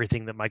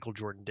everything that Michael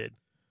Jordan did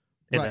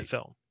in that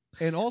film.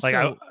 And also,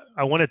 like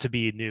I want it to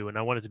be new and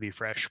I want it to be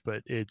fresh,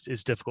 but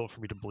it's difficult for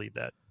me to believe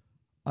that.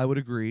 I would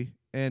agree,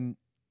 and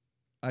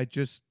I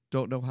just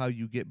don't know how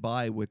you get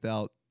by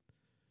without.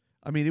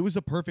 I mean, it was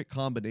a perfect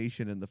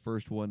combination in the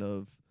first one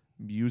of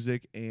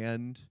music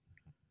and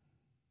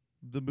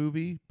the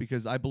movie,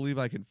 because I Believe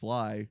I Can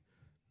Fly,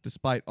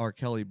 despite R.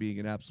 Kelly being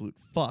an absolute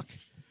fuck,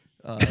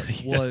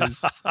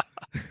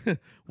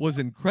 was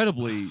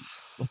incredibly.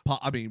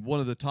 I mean, one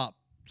of the top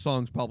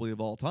songs probably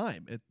of all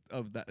time,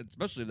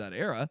 especially of that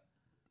era.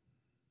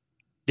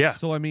 Yeah.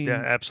 So I mean,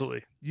 yeah,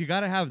 absolutely. You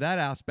got to have that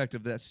aspect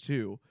of this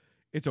too.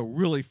 It's a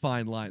really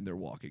fine line they're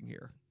walking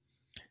here.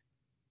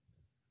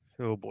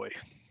 Oh boy.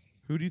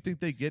 Who do you think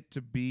they get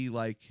to be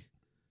like?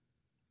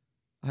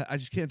 I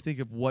just can't think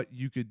of what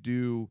you could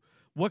do.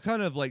 What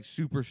kind of like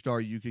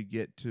superstar you could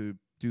get to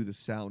do the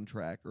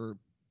soundtrack, or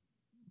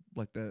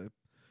like the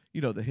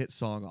hit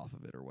song off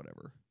of it or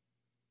whatever.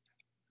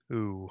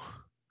 Ooh.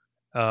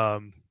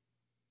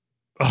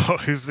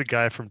 Who's the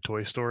guy from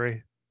Toy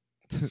Story?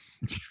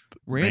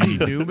 Randy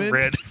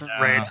Newman?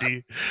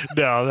 Randy.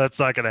 No, that's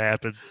not going to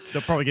happen.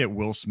 They'll probably get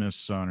Will Smith's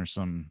son or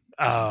some.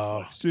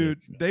 Oh,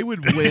 dude, they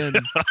would win.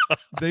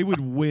 They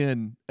would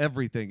win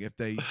everything if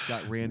they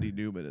got Randy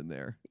Newman in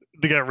there.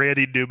 They got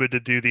Randy Newman to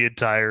do the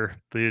entire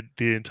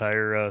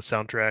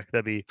soundtrack.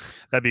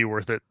 That'd be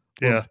worth it.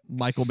 Yeah. Or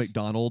Michael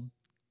McDonald.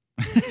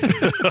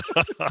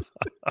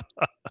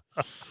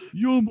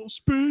 Yamo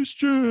Space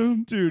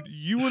Jam, dude.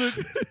 You would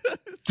have.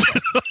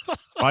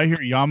 I hear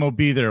Yamo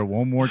be there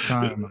one more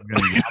time. I'm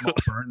gonna Yamo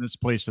burn this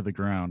place to the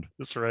ground.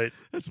 That's right.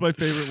 That's my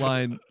favorite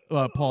line.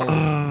 Paul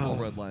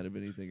Rudd line of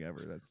anything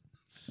ever. That's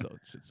so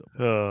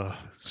funny.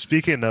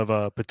 Speaking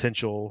of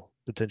potential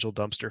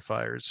dumpster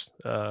fires,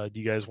 do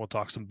you guys want to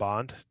talk some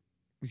Bond?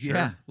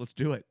 Yeah, sure. Let's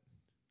do it.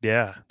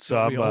 Yeah. So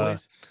I've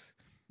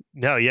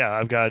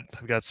got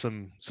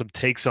some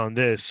takes on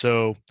this.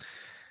 So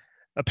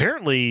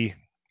apparently,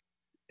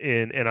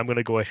 and I'm going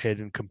to go ahead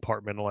and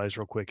compartmentalize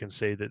real quick and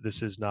say that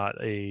this is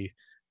not a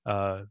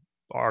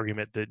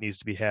argument that needs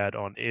to be had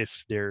on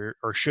if there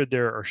should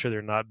there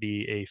not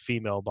be a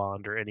female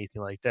Bond or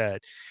anything like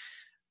that.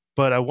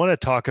 But I want to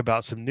talk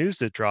about some news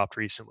that dropped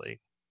recently.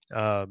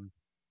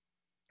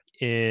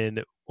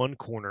 In one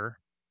corner,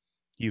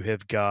 you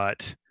have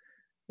got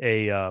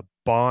a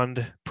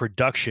Bond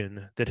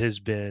production that has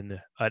been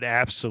an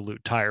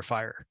absolute tire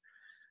fire.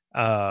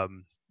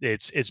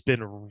 It's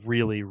been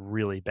really,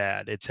 really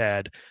bad. It's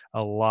had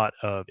a lot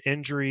of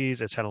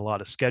injuries. It's had a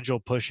lot of schedule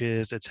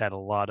pushes. It's had a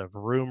lot of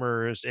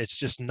rumors. It's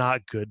just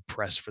not good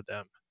press for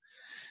them.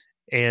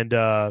 And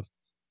on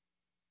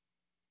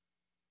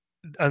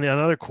the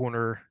other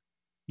corner,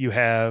 you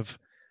have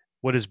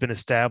what has been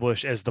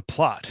established as the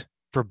plot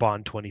for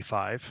Bond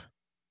 25,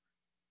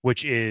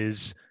 which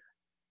is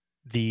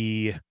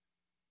the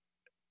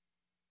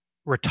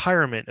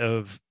retirement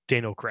of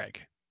Daniel Craig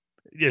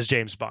as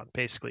James Bond.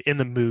 Basically, in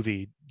the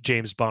movie,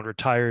 James Bond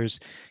retires.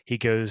 He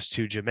goes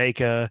to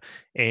Jamaica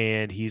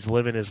and he's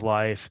living his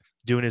life,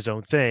 doing his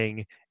own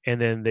thing.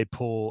 And then they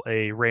pull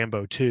a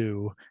Rambo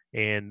 2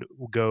 and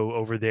go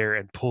over there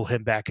and pull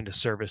him back into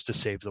service to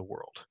save the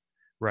world,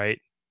 right?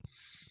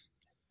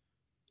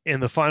 In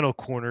the final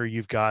corner,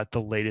 you've got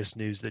the latest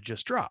news that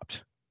just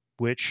dropped,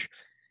 which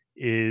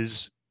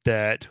is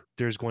that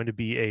there's going to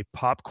be a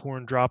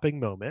popcorn dropping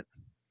moment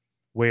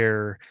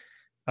where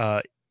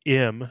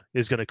M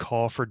is going to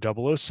call for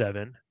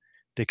 007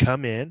 to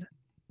come in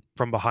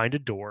from behind a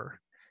door,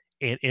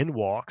 and in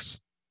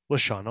walks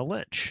Lashana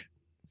Lynch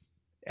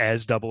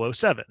as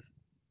 007.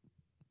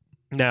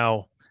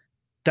 Now,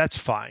 that's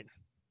fine.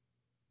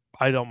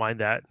 I don't mind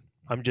that.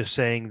 I'm just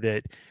saying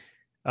that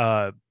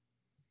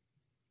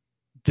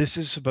this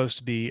is supposed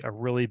to be a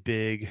really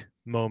big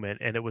moment,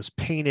 and it was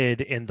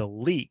painted in the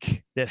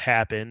leak that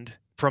happened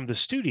from the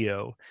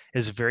studio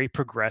as a very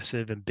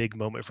progressive and big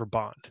moment for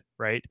Bond,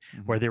 right?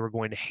 Mm-hmm. Where they were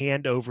going to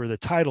hand over the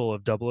title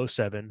of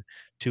 007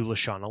 to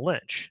Lashana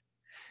Lynch.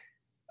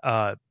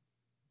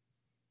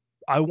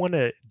 I want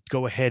to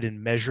go ahead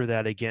and measure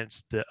that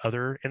against the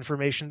other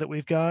information that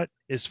we've got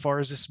as far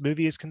as this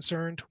movie is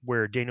concerned,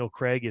 where Daniel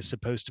Craig is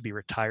supposed to be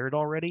retired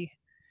already.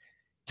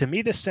 To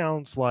me, this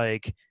sounds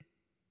like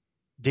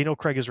Daniel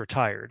Craig is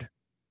retired.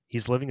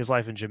 He's living his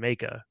life in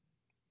Jamaica.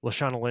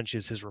 Lashana Lynch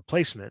is his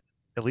replacement,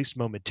 at least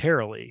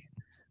momentarily,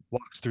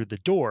 walks through the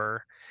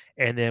door,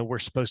 and then we're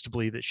supposed to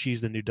believe that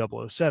she's the new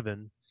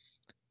 007.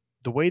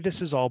 The way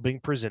this is all being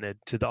presented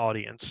to the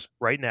audience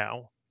right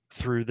now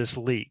through this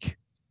leak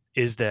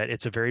is that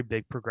it's a very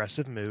big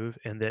progressive move,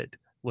 and that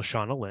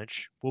Lashana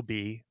Lynch will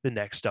be the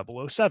next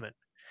 007.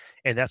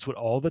 And that's what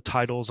all the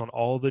titles on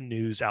all the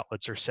news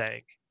outlets are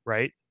saying,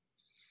 right?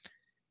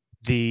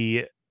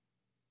 The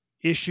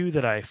issue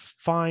that I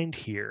find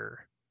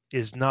here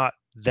is not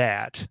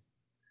that.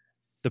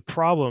 The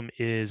problem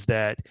is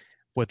that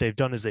what they've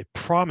done is they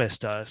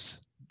promised us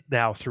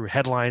now through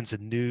headlines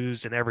and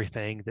news and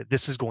everything that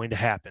this is going to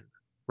happen,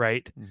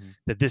 right? Mm-hmm.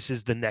 That this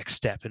is the next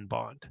step in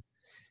Bond.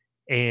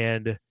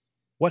 And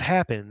what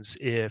happens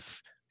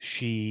if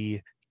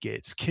she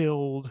gets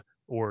killed,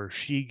 or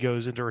she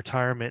goes into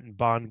retirement and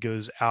Bond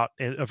goes out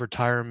of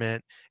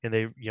retirement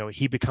and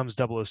he becomes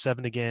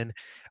 007 again?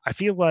 I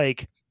feel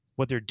like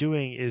what they're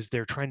doing is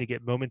they're trying to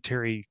get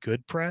momentary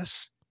good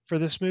press for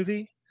this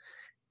movie.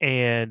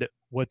 And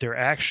what they're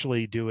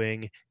actually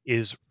doing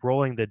is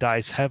rolling the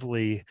dice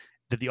heavily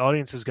that the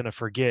audience is going to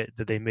forget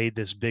that they made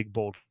this big,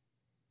 bold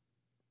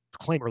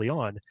claim early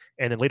on.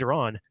 And then later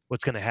on,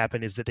 what's going to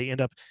happen is that they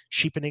end up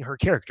cheapening her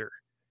character,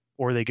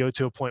 or they go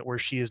to a point where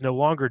she is no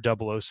longer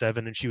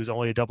 007 and she was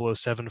only a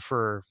 007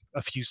 for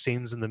a few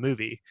scenes in the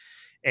movie.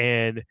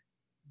 And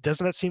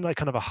doesn't that seem like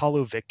kind of a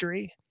hollow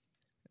victory?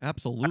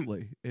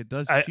 Absolutely. It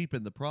does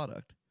cheapen the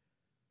product.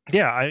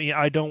 Yeah,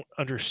 I don't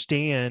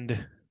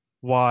understand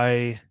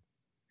why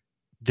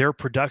their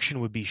production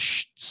would be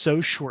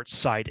so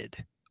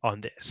short-sighted on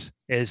this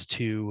as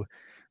to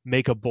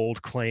make a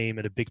bold claim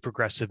and a big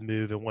progressive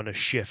move and want to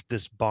shift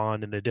this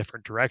Bond in a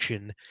different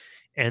direction,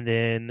 and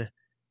then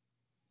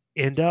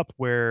end up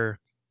where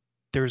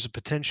there's a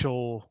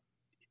potential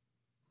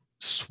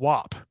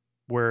swap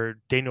where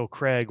Daniel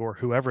Craig, or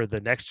whoever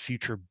the next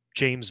future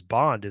James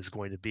Bond is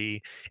going to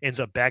be, ends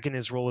up back in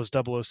his role as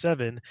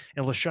 007,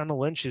 and Lashana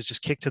Lynch is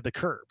just kicked to the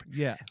curb.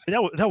 Yeah.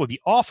 That would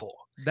be awful.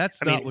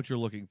 That's not what you're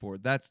looking for.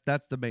 That's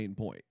the main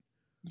point.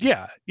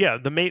 Yeah.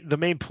 The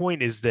main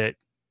point is that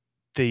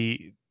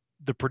the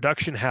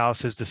production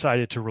house has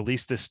decided to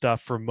release this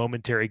stuff for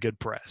momentary good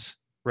press,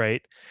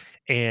 right?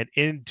 And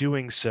in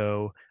doing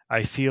so,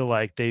 I feel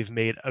like they've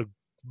made a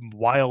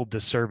wild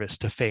disservice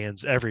to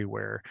fans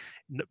everywhere,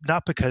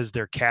 not because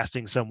they're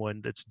casting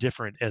someone that's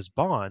different as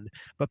Bond,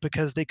 but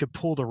because they could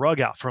pull the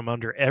rug out from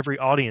under every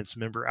audience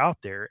member out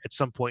there at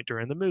some point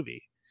during the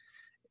movie.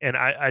 And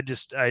I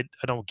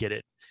don't get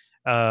it.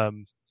 I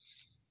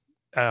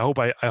hope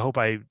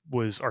I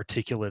was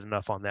articulate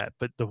enough on that.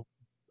 But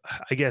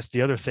I guess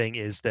the other thing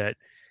is that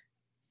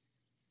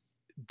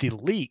the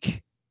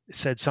leak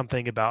said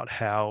something about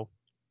how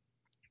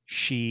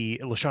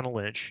Lashana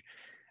Lynch,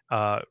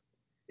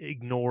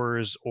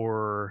 ignores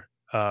or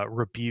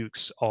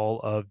rebukes all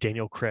of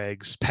Daniel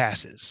Craig's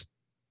passes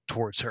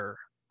towards her,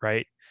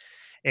 right?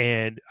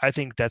 And I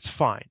think that's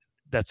fine.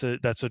 That's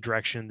a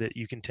direction that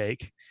you can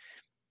take.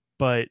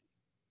 But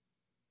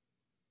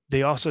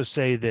they also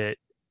say that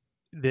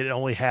it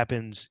only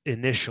happens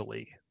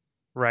initially,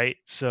 right?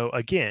 So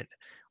again,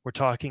 we're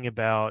talking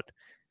about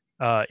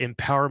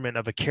empowerment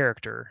of a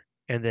character,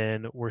 and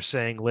then we're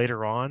saying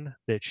later on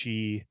that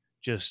she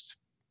just,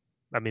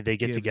 they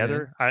get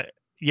together.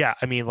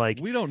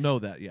 We don't know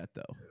that yet,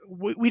 though.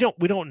 We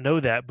don't know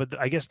that, but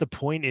I guess the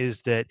point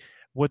is that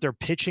what they're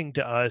pitching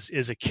to us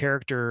is a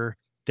character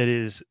that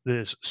is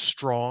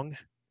strong,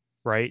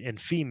 right,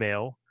 and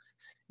female,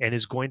 and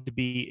is going to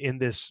be in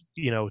this,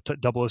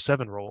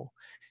 007 role.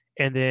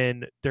 And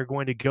then they're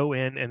going to go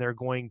in and they're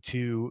going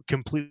to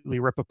completely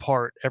rip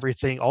apart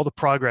everything, all the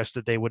progress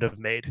that they would have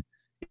made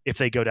if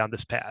they go down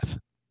this path,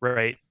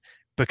 right?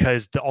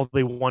 Because all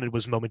they wanted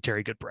was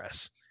momentary good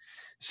press.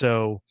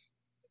 So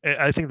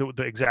I think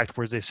the exact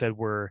words they said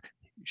were,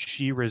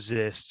 "She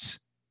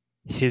resists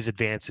his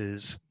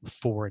advances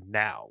for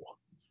now."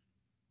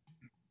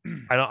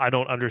 I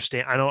don't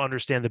understand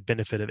the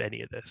benefit of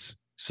any of this.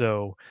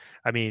 So,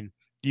 I mean,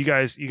 you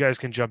guys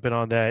can jump in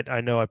on that.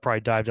 I know I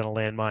probably dived on a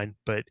landmine,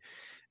 but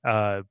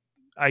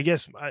I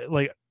guess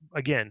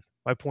again,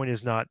 my point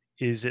is not,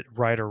 is it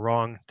right or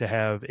wrong to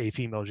have a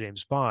female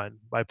James Bond?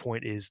 My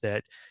point is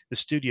that the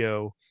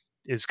studio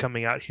is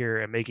coming out here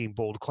and making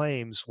bold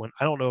claims when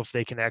I don't know if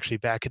they can actually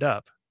back it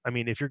up. I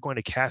mean, if you're going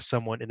to cast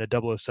someone in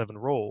a 007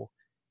 role,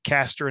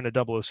 cast her in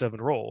a 007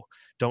 role.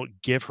 Don't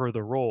give her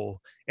the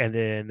role and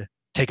then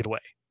take it away.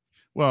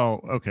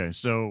 Well, okay.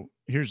 So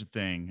here's the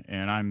thing,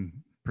 and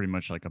I'm pretty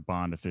much like a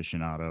Bond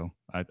aficionado.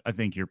 I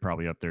think you're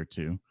probably up there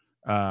too.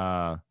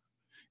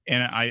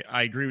 And I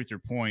agree with your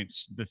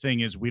points. The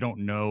thing is, we don't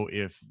know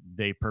if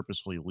they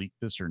purposefully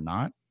leaked this or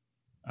not.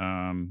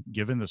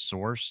 Given the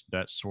source,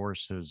 that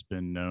source has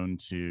been known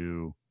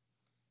to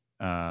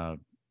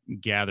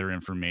gather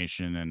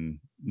information in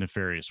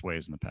nefarious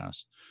ways in the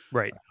past.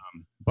 Right.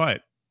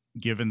 But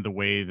given the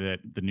way that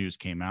the news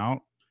came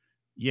out,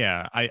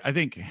 yeah, I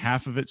think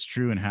half of it's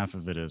true and half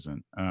of it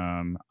isn't.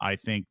 I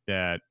think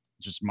that,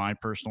 just my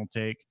personal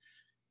take,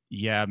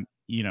 yeah,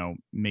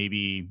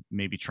 maybe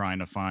trying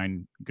to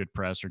find good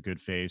press or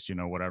good face,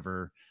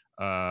 whatever.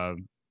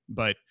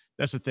 But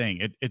that's the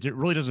thing. It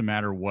really doesn't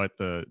matter what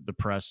the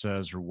press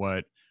says, or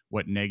what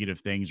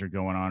negative things are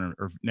going on,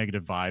 or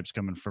negative vibes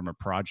coming from a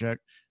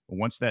project.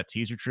 Once that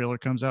teaser trailer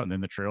comes out and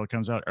then the trailer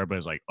comes out,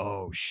 everybody's like,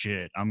 "Oh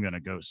shit, I'm gonna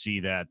go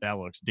see that. That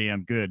looks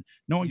damn good."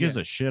 No one gives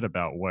a shit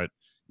about what,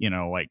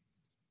 like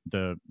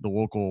the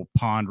local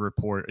Pond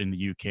Report in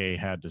the UK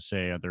had to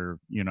say at their,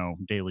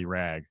 daily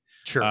rag.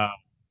 Sure.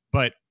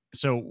 But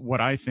so what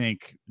I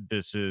think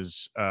this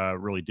is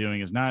really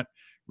doing is not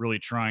really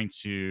trying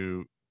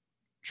to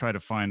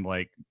find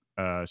like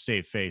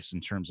save face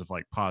in terms of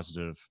like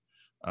positive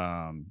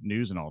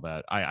news and all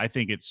that. I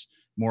think it's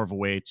more of a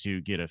way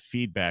to get a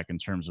feedback in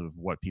terms of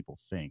what people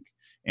think.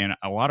 And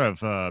a lot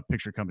of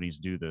picture companies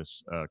do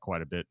this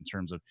quite a bit in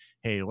terms of,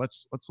 hey,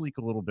 let's leak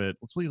a little bit,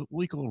 let's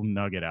leak a little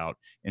nugget out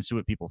and see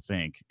what people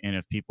think. And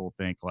if people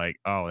think like,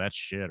 oh, that's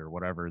shit or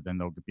whatever, then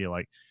they'll be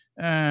like,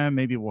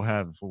 maybe we'll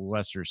have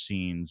lesser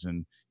scenes,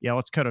 and yeah,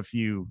 let's cut a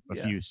few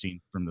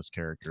scenes from this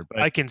character.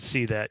 But I can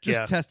see that.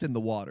 Just testing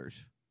the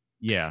waters.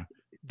 Yeah.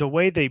 The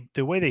way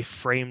they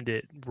framed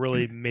it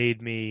really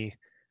made me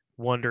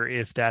wonder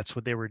if that's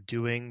what they were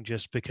doing,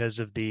 just because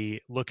of the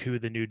look who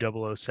the new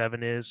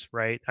 007 is,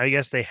 right? I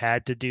guess they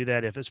had to do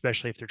that,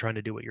 especially if they're trying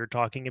to do what you're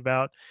talking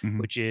about,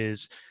 which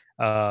is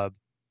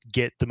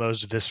get the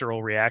most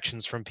visceral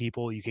reactions from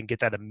people. You can get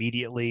that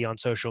immediately on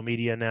social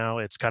media now.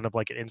 It's kind of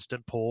like an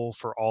instant pull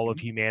for all of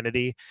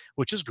humanity,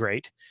 which is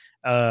great.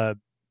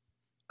 Like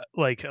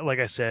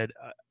I said,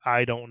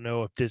 I don't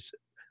know if this,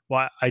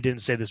 well, I didn't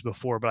say this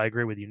before, but I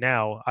agree with you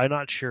now. I'm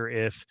not sure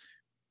if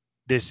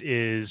this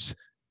is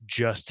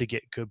just to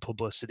get good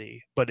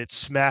publicity, but it's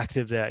smacked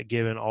of that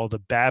given all the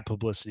bad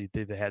publicity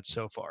they've had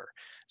so far.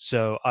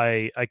 So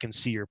I can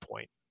see your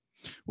point.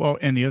 Well,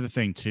 and the other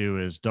thing too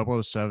is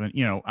 007,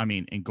 I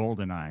mean, in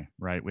GoldenEye,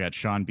 right? We had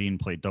Sean Bean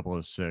played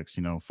 006,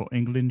 for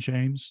England,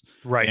 James.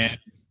 Right.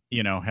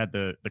 And, had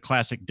the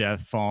classic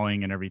death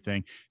falling and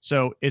everything.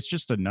 So it's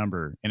just a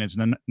number, and it's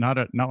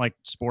not like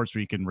sports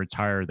where you can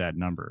retire that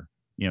number.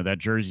 That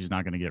jersey is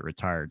not going to get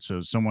retired.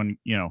 So someone,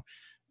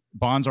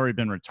 Bond's already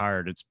been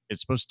retired.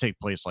 It's supposed to take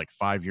place like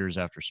 5 years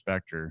after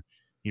Spectre.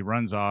 He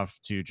runs off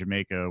to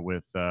Jamaica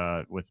with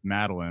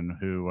Madeline,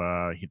 who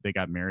they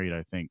got married,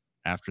 I think,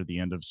 after the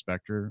end of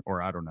Spectre,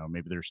 or I don't know,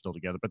 maybe they're still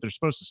together, but they're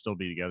supposed to still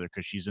be together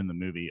because she's in the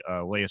movie.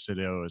 Lea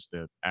Seydoux is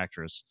the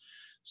actress.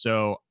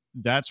 So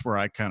that's where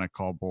I kind of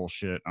call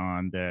bullshit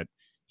on that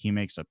he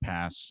makes a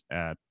pass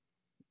at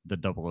the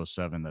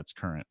 007 that's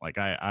current. Like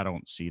I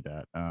don't see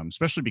that,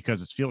 especially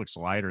because it's Felix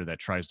Leiter that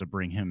tries to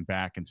bring him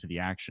back into the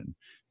action.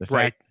 The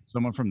fact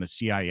someone from the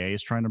CIA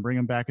is trying to bring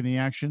him back in the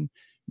action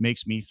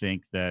makes me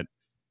think that,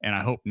 and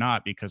I hope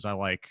not, because I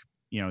like,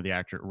 the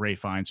actor Ray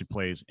Fiennes who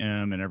plays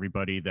M and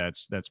everybody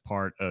that's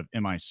part of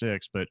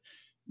MI6, but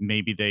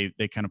maybe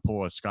they kind of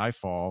pull a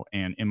Skyfall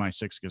and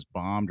MI6 gets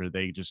bombed, or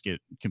they just get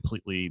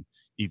completely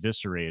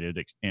eviscerated,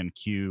 and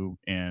Q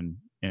and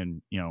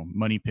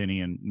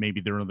Moneypenny, and maybe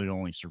they're the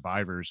only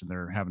survivors and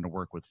they're having to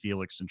work with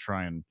Felix and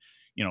try and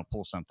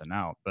pull something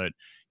out. But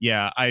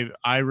yeah,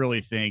 I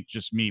really think,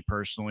 just me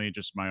personally,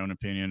 just my own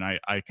opinion,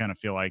 I kind of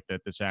feel like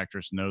that this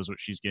actress knows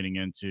what she's getting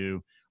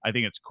into. I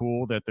think it's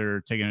cool that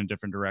they're taking a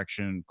different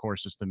direction. Of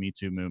course, it's the Me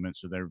Too movement,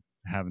 so they're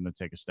having to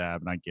take a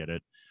stab, and I get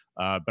it.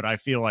 But I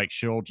feel like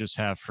she'll just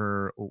have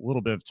her a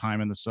little bit of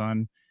time in the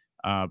sun,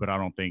 but I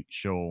don't think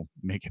she'll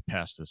make it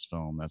past this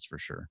film, that's for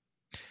sure.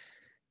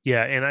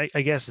 Yeah, and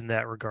I guess in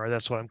that regard,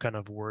 that's what I'm kind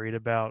of worried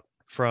about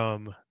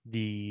from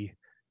the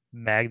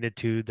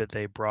magnitude that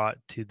they brought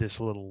to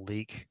this little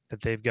leak that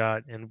they've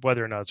got, and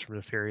whether or not it's from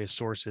nefarious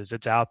sources,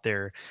 it's out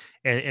there,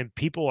 and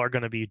people are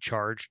going to be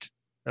charged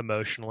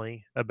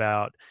emotionally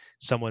about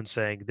someone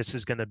saying this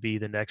is going to be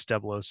the next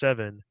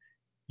 007.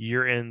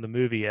 You're in the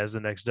movie as the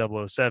next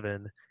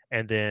 007,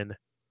 and then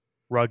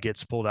rug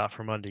gets pulled out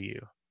from under you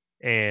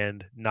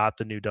and not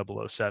the new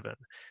 007.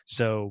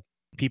 So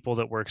people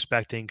that were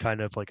expecting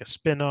kind of like a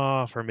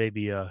spin-off or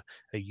maybe a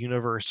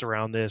universe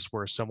around this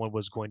where someone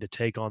was going to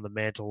take on the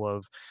mantle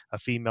of a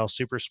female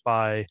super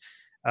spy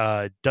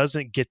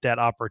doesn't get that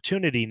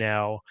opportunity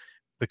now,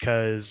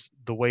 because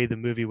the way the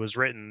movie was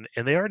written,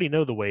 and they already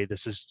know the way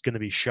this is going to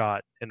be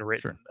shot and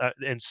written. Sure.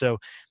 And so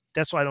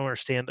that's why I don't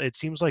understand. It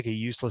seems like a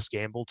useless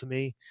gamble to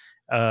me.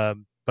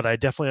 But I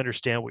definitely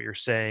understand what you're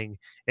saying,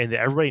 and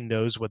that everybody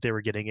knows what they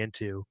were getting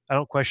into. I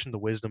don't question the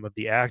wisdom of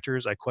the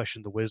actors. I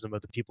question the wisdom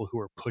of the people who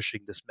are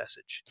pushing this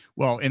message.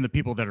 Well, and the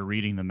people that are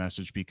reading the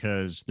message,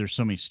 because there's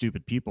so many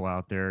stupid people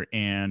out there.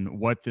 And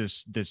what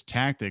this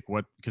tactic,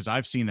 because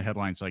I've seen the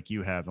headlines like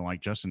you have and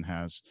like Justin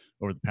has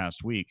over the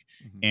past week,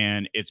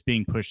 and it's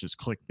being pushed as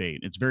clickbait.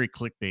 It's very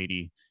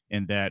clickbaity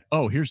in that,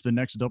 oh, here's the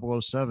next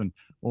 007.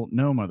 Well,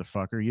 no,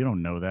 motherfucker, you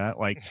don't know that.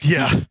 Like,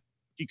 Yeah.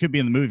 You could be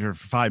in the movie for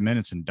 5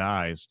 minutes and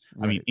dies.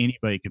 Right. I mean,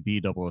 anybody could be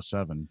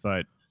 007,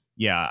 but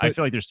yeah, I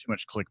feel like there's too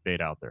much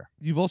clickbait out there.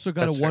 You've also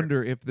got That's to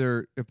wonder if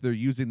they're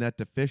using that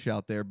to fish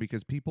out there,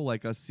 because people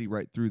like us see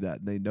right through that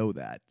and they know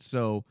that.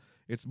 So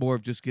it's more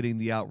of just getting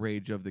the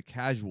outrage of the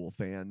casual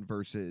fan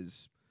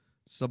versus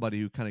somebody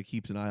who kind of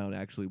keeps an eye on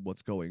actually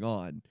what's going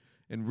on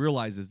and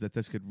realizes that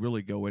this could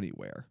really go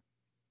anywhere.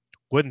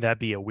 Wouldn't that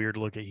be a weird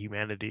look at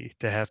humanity,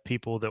 to have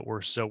people that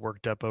were so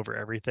worked up over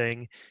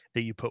everything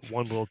that you put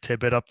one little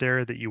tidbit up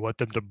there that you want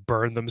them to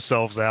burn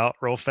themselves out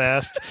real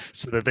fast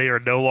so that they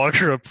are no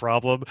longer a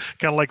problem,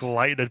 kind of like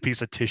lighting a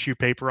piece of tissue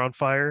paper on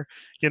fire,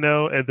 and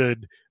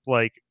then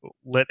like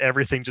let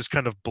everything just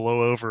kind of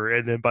blow over,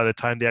 and then by the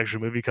time the actual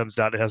movie comes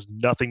out, it has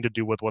nothing to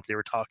do with what they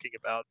were talking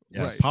about.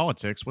 Yeah, Right.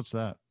 Politics, what's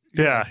that?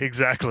 Yeah,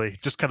 exactly.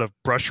 Just kind of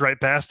brush right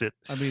past it.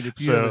 I mean,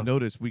 if you haven't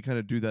noticed, we kind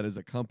of do that as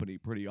a company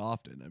pretty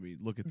often. I mean,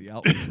 look at the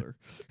Outfielder.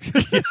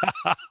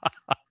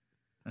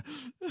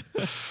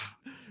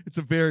 It's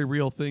a very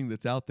real thing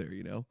that's out there,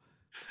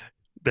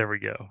 There we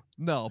go.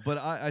 No, but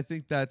I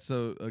think that's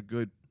a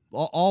good,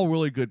 all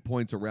really good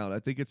points around. I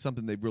think it's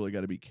something they've really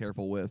got to be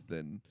careful with,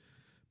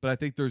 but I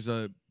think there's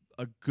a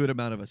good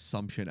amount of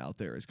assumption out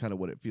there is kind of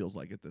what it feels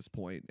like at this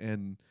point,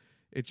 and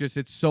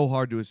it's so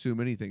hard to assume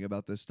anything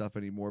about this stuff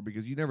anymore,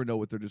 because you never know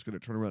what they're just going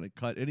to turn around and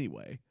cut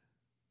anyway.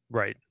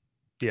 Right.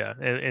 Yeah,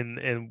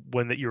 and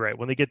you're right,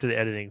 when they get to the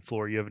editing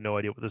floor, you have no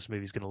idea what this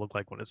movie's going to look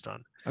like when it's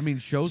done. I mean,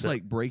 shows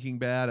like Breaking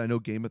Bad, I know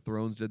Game of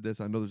Thrones did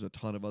this, I know there's a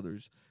ton of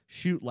others,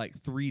 shoot like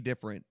 3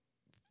 different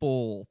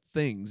full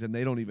things, and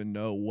they don't even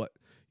know what,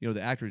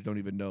 the actors don't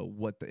even know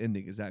what the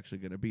ending is actually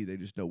going to be. They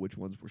just know which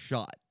ones were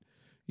shot,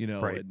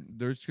 Right. And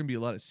there's going to be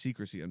a lot of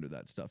secrecy under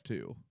that stuff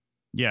too.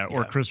 Yeah,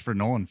 or Christopher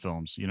Nolan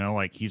films,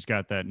 like he's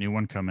got that new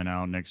one coming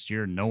out next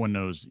year. No one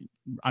knows.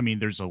 I mean,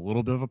 there's a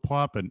little bit of a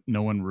plot, but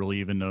no one really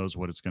even knows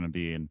what it's going to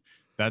be. And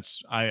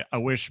that's, I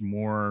wish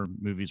more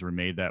movies were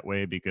made that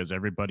way, because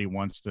everybody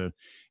wants to,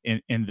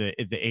 in the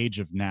age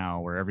of now,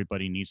 where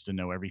everybody needs to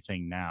know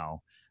everything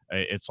now.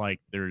 It's like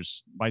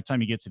by the time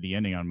you get to the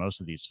ending on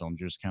most of these films,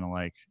 you're just kind of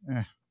like,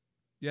 eh.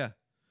 Yeah.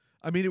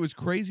 I mean, it was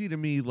crazy to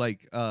me,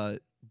 like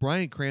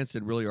Bryan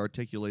Cranston really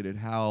articulated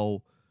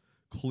how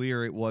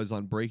clear it was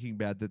on Breaking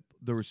Bad that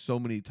there were so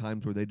many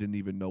times where they didn't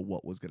even know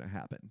what was going to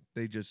happen.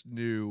 They just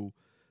knew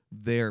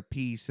their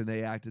piece and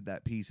they acted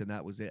that piece, and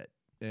that was it.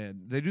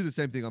 And they do the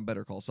same thing on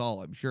Better Call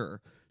Saul, I'm sure.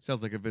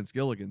 Sounds like a Vince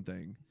Gilligan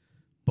thing,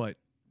 but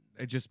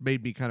it just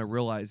made me kind of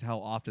realize how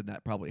often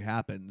that probably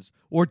happens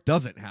or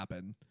doesn't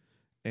happen.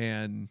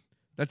 And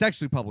that's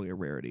actually probably a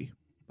rarity,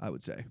 I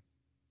would say.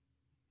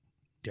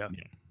 Yeah.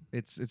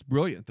 It's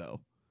brilliant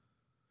though.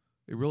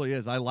 It really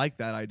is. I like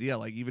that idea.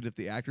 Like, even if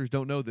the actors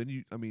don't know,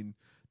 then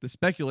the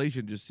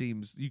speculation just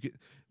seems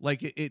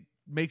it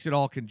makes it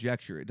all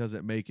conjecture. It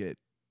doesn't make it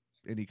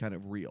any kind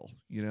of real,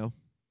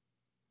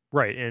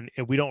 Right. And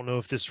we don't know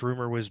if this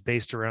rumor was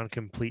based around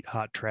complete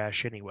hot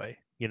trash anyway.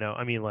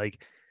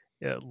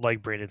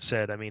 Like Brandon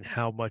said,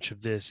 how much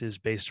of this is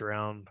based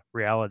around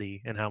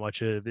reality and how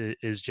much of it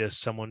is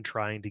just someone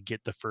trying to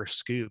get the first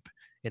scoop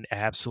and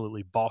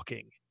absolutely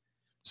balking.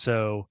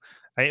 So,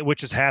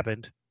 which has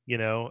happened.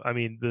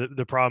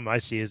 The problem I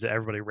see is that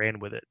everybody ran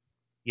with it.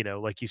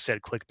 Like you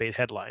said, clickbait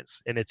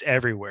headlines, and it's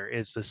everywhere.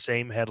 It's the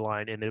same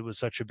headline, and it was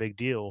such a big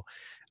deal.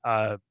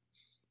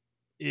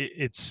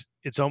 It's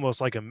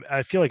almost like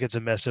I feel like it's a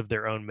mess of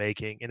their own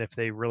making. And if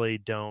they really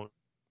don't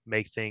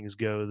make things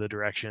go the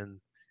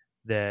direction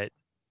that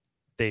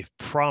they've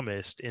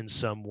promised in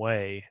some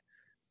way,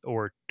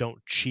 or don't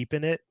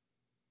cheapen it,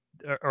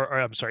 or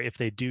I'm sorry, if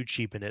they do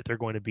cheapen it, they're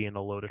going to be in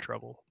a load of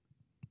trouble.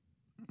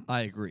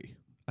 I agree.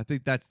 I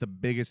think that's the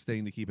biggest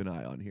thing to keep an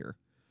eye on here.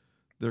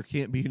 There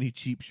can't be any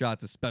cheap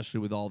shots, especially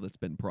with all that's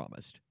been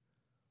promised.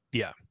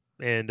 Yeah,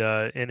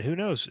 and who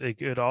knows? It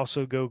could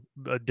also go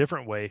a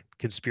different way.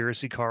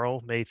 Conspiracy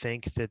Carl may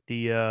think that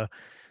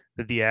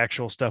the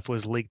actual stuff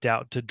was leaked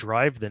out to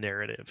drive the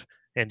narrative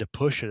and to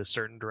push it a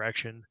certain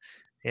direction,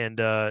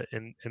 and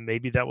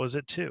maybe that was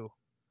it too.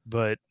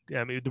 But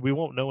I mean, we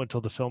won't know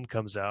until the film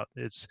comes out.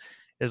 It's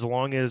as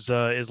long as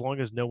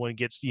no one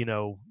gets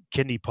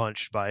kidney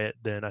punched by it,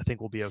 then I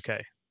think we'll be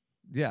okay.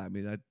 Yeah, I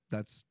mean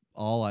that's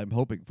all I'm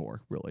hoping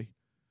for, really.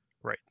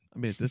 Right. I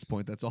mean, at this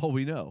point, that's all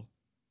we know.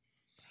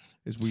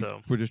 Is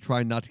So we're just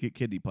trying not to get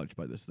kidney punched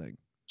by this thing.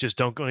 just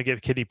don't go and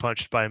get kidney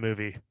punched by a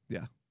movie.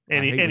 Yeah.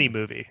 Any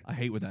movie. I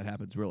hate when that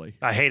happens, really.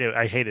 I hate it.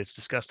 It's It's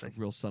disgusting. a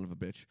real son of a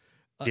bitch.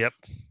 Yep.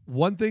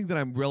 One thing that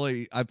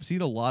I've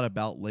seen a lot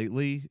about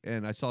lately,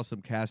 and I saw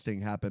some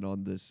casting happen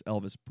on this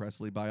Elvis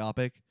Presley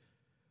biopic.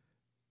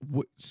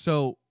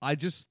 So I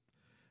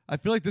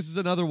feel like this is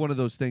another one of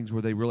those things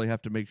where they really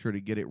have to make sure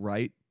to get it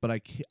right.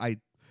 But I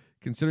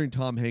considering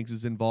Tom Hanks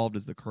is involved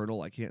as the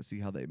Colonel, I can't see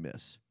how they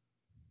miss.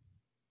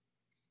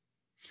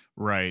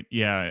 Right.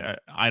 Yeah.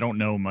 I don't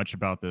know much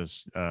about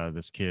this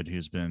this kid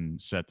who's been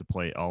set to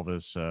play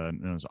Elvis,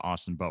 known as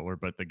Austin Butler,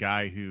 but the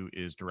guy who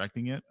is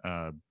directing it,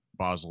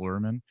 Baz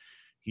Luhrmann,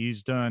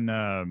 he's done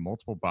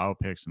multiple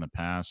biopics in the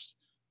past.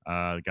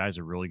 The guy's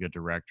a really good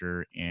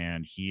director,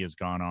 and he has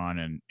gone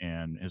on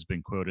and has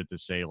been quoted to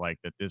say like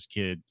that this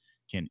kid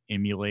can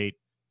emulate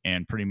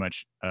and pretty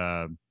much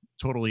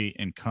totally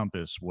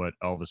encompass what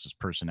Elvis's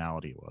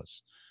personality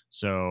was.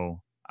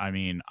 So I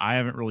mean, I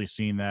haven't really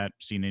seen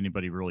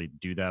anybody really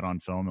do that on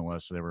film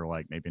unless they were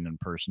like maybe an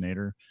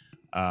impersonator.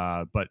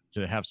 But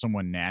to have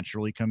someone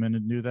naturally come in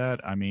and do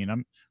that, I mean,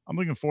 I'm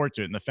looking forward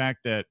to it. And the fact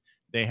that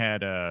they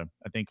had, I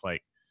think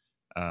like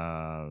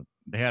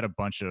they had a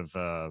bunch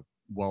of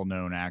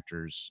well-known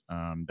actors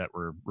that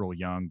were real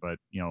young, but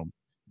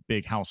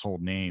big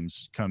household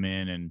names come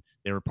in, and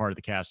they were part of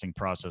the casting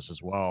process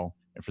as well.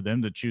 And for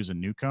them to choose a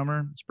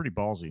newcomer, it's pretty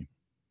ballsy.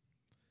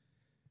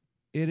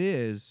 It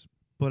is.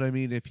 But I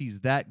mean, if he's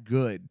that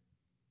good,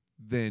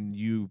 then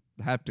you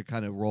have to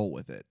kind of roll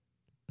with it.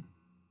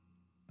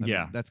 I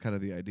mean, that's kind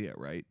of the idea,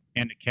 right?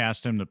 And to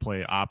cast him to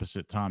play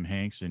opposite Tom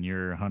Hanks, and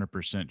you're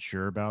 100%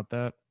 sure about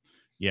that.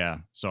 Yeah.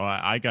 So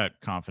I got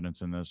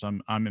confidence in this.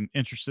 I'm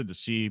interested to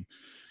see,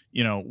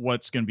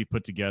 what's going to be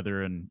put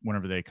together, and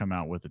whenever they come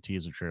out with a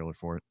teaser trailer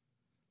for it.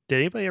 Did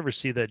anybody ever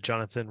see that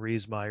Jonathan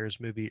Rhys-Meyers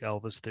movie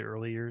Elvis: The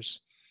Early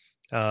Years?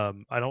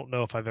 I don't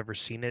know if I've ever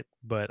seen it,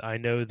 but I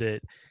know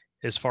that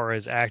as far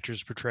as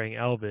actors portraying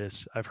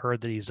Elvis, I've heard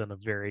that he's done a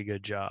very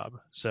good job.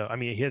 So, I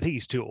mean, I think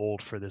he's too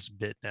old for this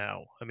bit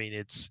now. I mean,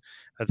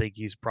 I think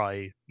he's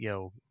probably,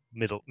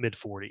 mid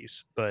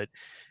 40s, but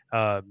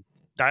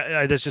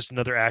that's just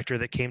another actor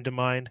that came to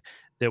mind.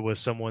 That was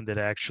someone that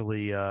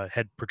actually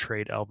had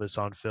portrayed Elvis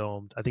on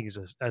film. I think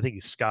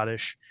he's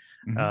Scottish,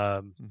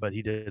 but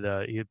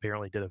he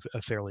apparently did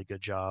a fairly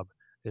good job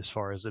as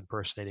far as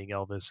impersonating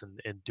Elvis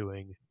and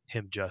doing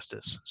him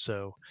justice.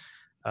 So,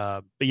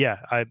 but yeah,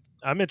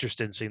 I'm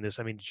interested in seeing this.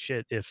 I mean,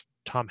 shit, if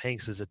Tom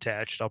Hanks is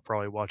attached, I'll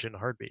probably watch it in a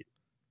heartbeat.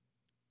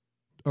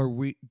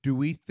 Do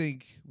we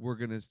think we're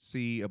gonna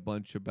see a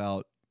bunch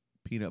about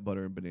peanut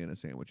butter and banana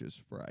sandwiches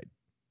fried?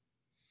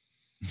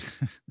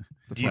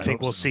 Do you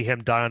think we'll see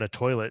him die on a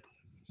toilet?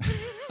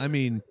 I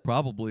mean,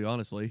 probably,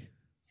 honestly.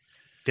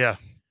 Yeah.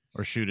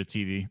 Or shoot a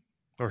TV.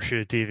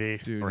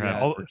 Dude, or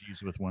have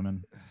orgies with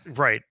women.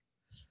 Right.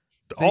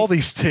 All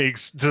these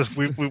things,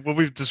 what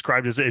we've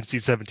described as an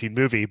NC-17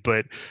 movie,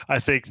 but I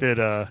think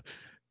that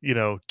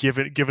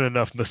given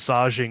enough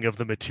massaging of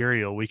the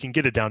material, we can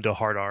get it down to a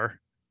hard R.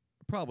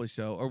 Probably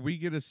so. Are we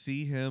gonna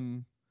see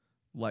him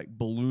like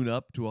balloon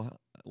up to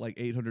like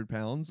 800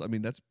 pounds? I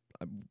mean, that's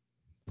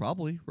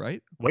probably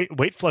right.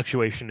 Weight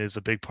fluctuation is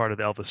a big part of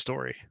the Elvis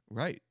story.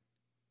 Right.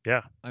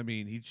 Yeah. I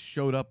mean, he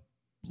showed up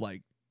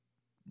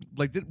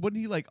wasn't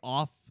he like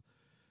out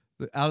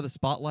of the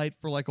spotlight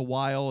for like a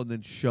while, and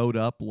then showed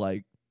up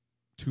like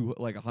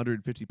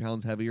 150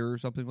 pounds heavier or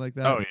something like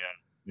that? Oh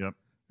yeah. Yep.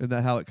 Isn't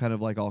that how it kind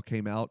of like all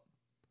came out?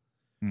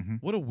 Mm-hmm.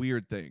 What a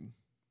weird thing.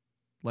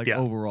 Yeah.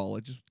 Overall,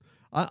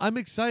 I'm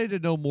excited to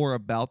know more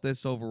about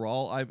this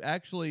overall.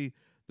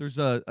 There's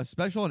a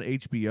special on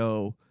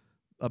HBO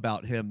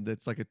about him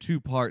that's like a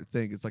 2-part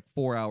thing. It's like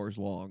 4 hours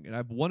long, and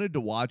I've wanted to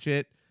watch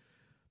it,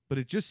 but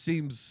it just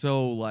seems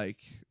so like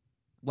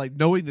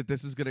knowing that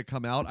this is going to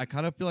come out, I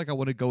kind of feel like I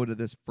want to go into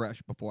this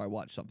fresh before I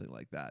watch something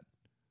like that.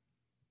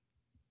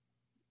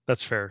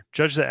 That's fair.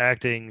 Judge the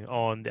acting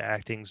on the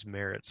acting's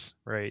merits,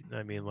 right?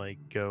 I mean, like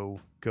go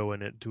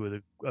in it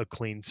to a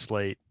clean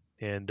slate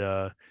and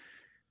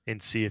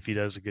see if he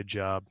does a good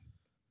job.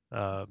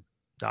 I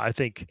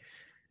think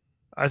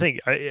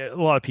a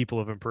lot of people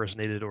have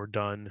impersonated or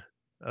done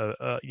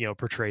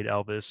portrayed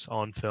Elvis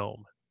on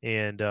film,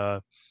 and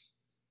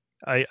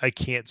I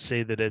can't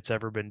say that it's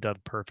ever been done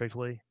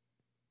perfectly.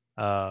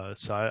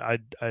 So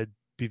I'd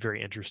be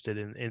very interested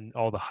in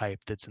all the hype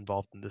that's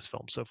involved in this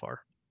film so far.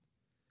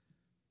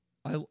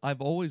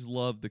 I've always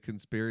loved the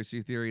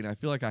conspiracy theory, and I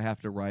feel like I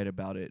have to write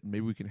about it.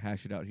 Maybe we can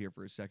hash it out here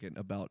for a second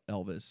about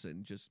Elvis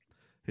and just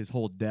his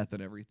whole death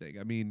and everything.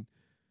 I mean,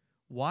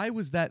 Why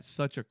was that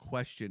such a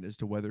question as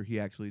to whether he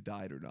actually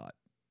died or not?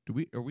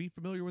 Are we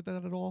familiar with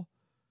that at all?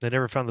 They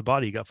never found the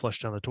body. He got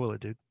flushed down the toilet,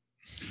 dude.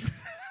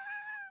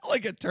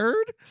 Like a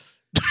turd?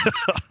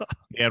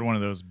 He had one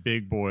of those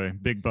big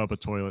Bubba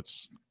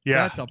toilets.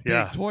 Yeah, That's a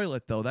big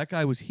toilet, though. That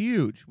guy was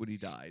huge when he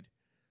died.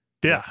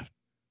 Yeah.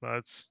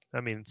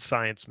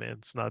 Science, man.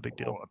 It's not a big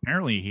deal. Well,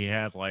 apparently he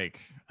had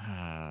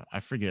I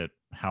forget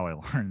how I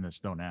learned this,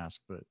 don't ask,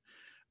 but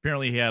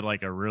apparently he had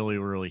like a really,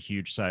 really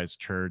huge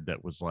sized turd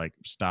that was like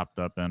stopped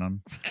up in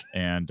him.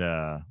 And,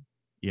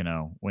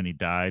 when he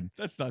died.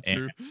 That's not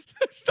true.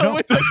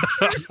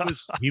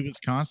 He was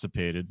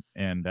constipated,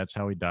 and that's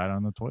how he died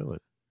on the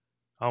toilet.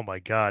 Oh my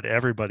God!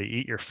 Everybody,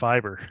 eat your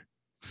fiber.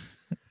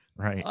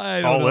 Right.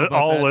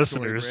 All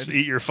listeners,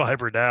 eat your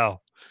fiber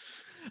now.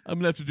 I'm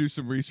gonna have to do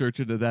some research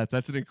into that.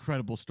 That's an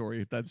incredible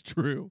story if that's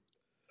true.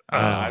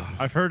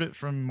 I've heard it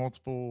from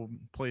multiple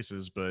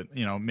places, but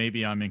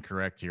maybe I'm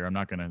incorrect here. I'm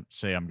not gonna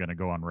say I'm gonna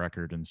go on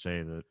record and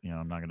say that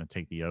I'm not gonna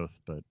take the oath,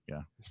 but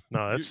yeah.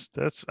 No,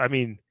 that's.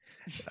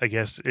 I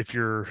guess if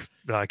you're,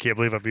 I can't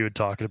believe I'm even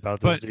talking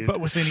about this, dude.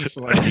 But with any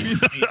celebrity,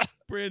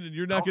 Brandon,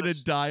 you're not going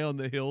to die on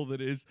the hill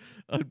that is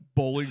a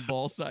bowling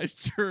ball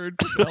sized turd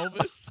from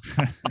Elvis.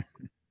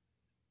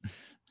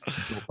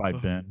 By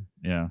Ben,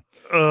 yeah.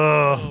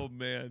 Oh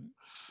man.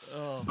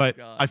 Oh, but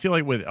God. I feel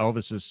like with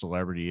Elvis's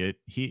celebrity,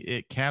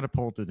 it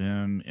catapulted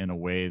him in a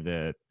way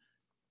that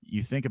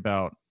you think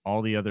about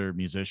all the other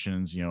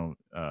musicians,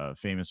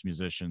 famous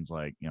musicians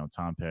like,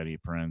 Tom Petty,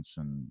 Prince,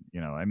 and,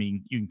 you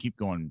can keep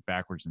going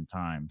backwards in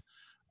time,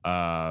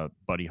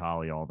 Buddy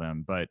Holly, all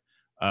them, but,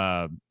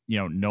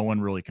 no one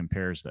really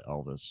compares to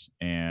Elvis.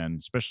 And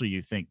especially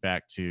you think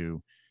back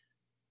to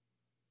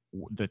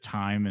the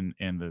time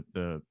and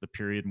the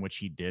period in which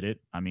he did it.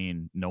 I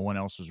mean, no one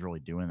else was really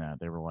doing that.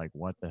 They were like,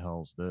 what the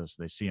hell is this?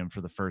 They see him for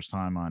the first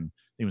time on,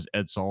 I think it was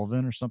Ed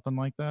Sullivan or something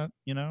like that,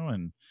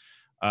 and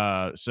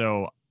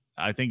so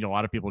I think a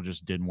lot of people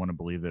just didn't want to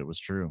believe that it was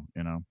true,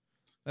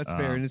 That's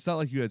fair. And it's not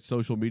like you had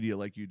social media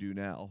like you do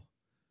now.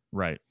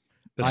 Right.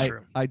 That's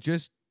true. I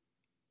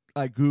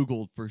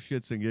Googled for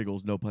shits and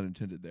giggles, no pun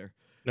intended there.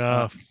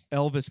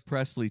 Elvis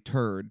Presley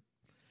turd.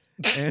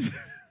 And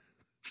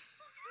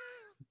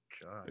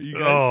you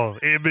guys,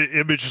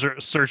 image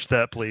search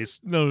that, please.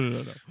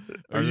 No.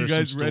 Are you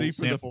guys ready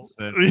for samples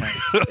that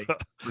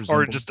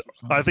or just,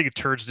 I think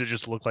turds that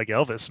just look like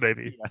Elvis,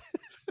 maybe. Yeah.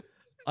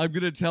 I'm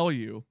going to tell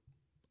you,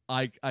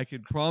 I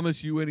can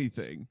promise you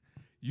anything.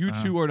 You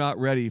two are not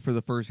ready for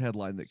the first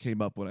headline that came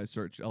up when I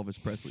searched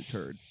Elvis Presley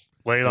turd.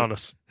 Lay it on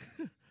us.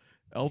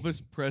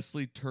 Elvis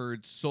Presley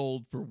turd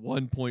sold for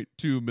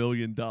 $1.2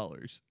 million.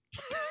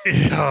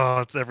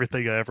 Yeah, it's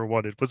everything I ever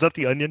wanted. Was that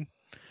the Onion?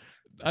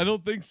 I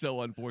don't think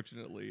so,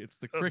 unfortunately. It's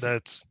the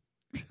Cricket.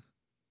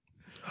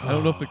 I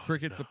don't know if the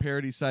Cricket's a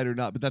parody site or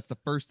not, but that's the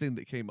first thing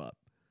that came up.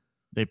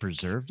 They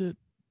preserved it?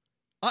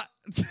 I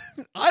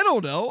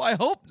don't know. I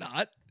hope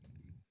not.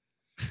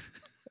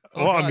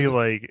 Well, God. I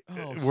mean,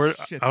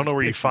 shit, I don't know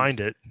where pictures. You find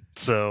it.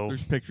 So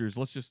there's pictures.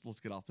 Let's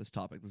get off this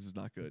topic. This is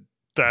not good.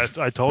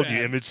 I told you,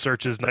 image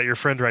search is not your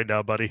friend right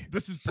now, buddy.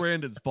 This is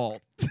Brandon's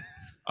fault.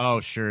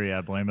 Oh, sure,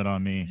 yeah. Blame it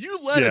on me. You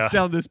led us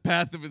down this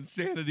path of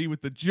insanity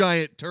with the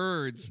giant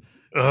turds.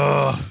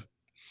 Ugh.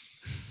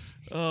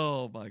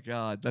 Oh my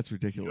God, that's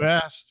ridiculous. You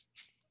asked.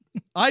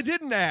 I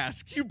didn't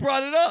ask. You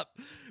brought it up.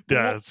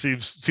 Yeah, it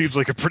seems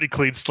like a pretty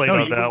clean slate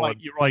on that one.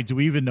 You were like, do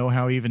we even know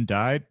how he even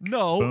died?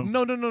 No.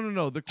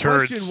 The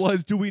question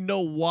was, do we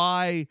know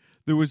why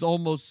there was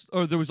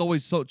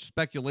always such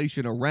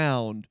speculation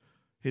around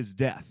his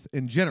death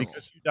in general?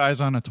 Because he dies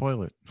on a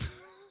toilet.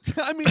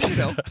 I mean,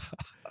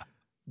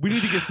 we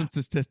need to get some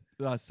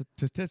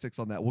statistics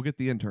on that. We'll get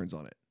the interns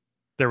on it.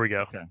 There we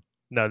go. Okay.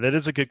 No, that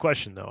is a good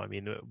question, though. I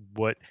mean,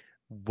 what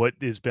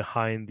is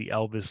behind the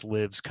Elvis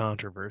lives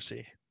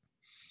controversy?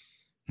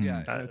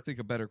 Yeah, I think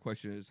a better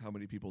question is how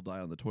many people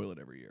die on the toilet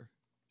every year.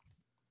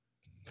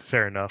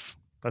 Fair enough.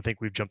 I think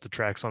we've jumped the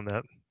tracks on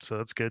that, so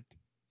that's good.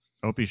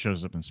 I hope he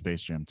shows up in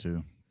Space Jam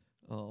too.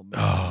 Oh man!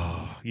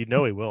 Oh, he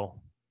will.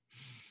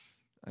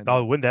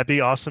 Oh, wouldn't that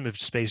be awesome if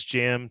Space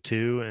Jam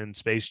 2 and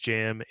Space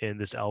Jam and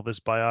this Elvis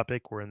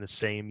biopic were in the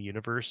same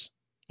universe?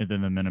 And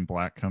then the Men in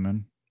Black come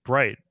in.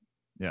 Right.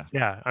 Yeah.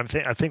 Yeah.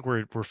 I think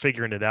we're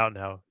figuring it out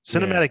now.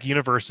 Cinematic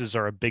universes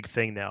are a big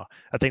thing now.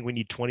 I think we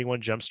need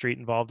 21 Jump Street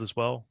involved as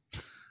well.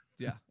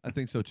 Yeah, I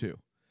think so too.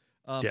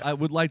 I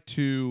would like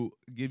to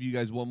give you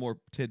guys one more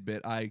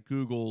tidbit. I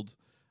Googled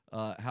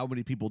how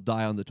many people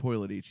die on the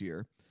toilet each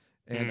year.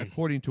 And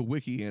according to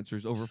Wiki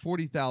Answers, over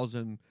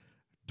 40,000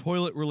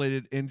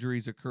 toilet-related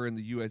injuries occur in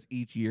the U.S.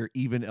 each year.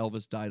 Even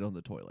Elvis died on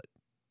the toilet.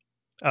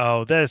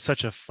 Oh, that is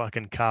such a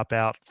fucking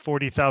cop-out.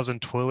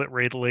 40,000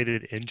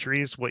 toilet-related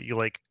injuries? What, you,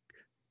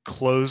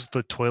 close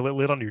the toilet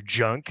lid on your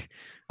junk?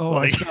 Oh,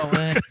 I fell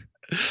in.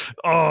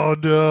 Oh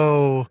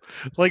no!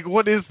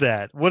 What is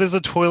that? What is a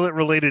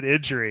toilet-related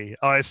injury?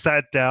 Oh, I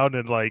sat down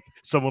and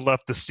someone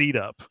left the seat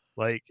up.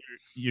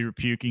 You're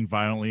puking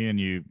violently and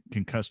you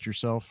concussed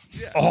yourself.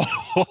 Yeah.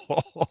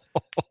 Oh.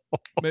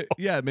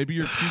 Yeah, maybe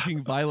you're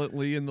puking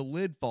violently and the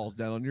lid falls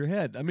down on your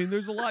head. I mean,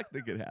 there's a lot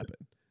that could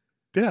happen.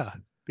 Yeah.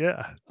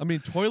 Yeah. I mean,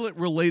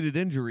 toilet-related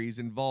injuries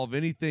involve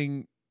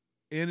anything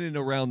in and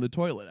around the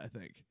toilet, I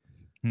think.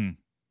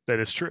 That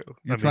is true.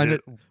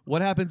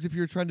 What happens if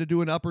you're trying to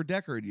do an upper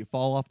decker and you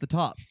fall off the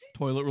top?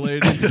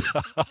 Toilet-related injury.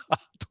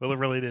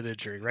 Toilet-related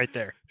injury right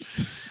there.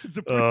 It's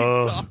a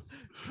pretty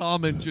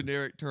common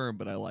generic term,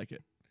 but I like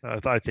it.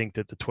 I think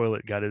that the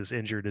toilet got as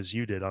injured as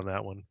you did on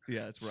that one.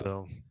 Yeah, it's rough.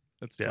 So,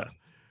 that's tough.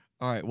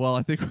 All right, well,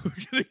 I think we're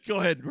going to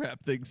go ahead and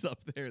wrap things up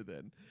there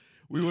then.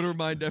 We want to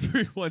remind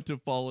everyone to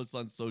follow us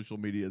on social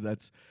media.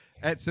 That's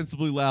at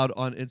Sensibly Loud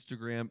on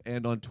Instagram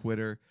and on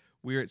Twitter.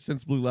 We're at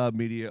Sensibly Loud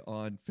Media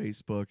on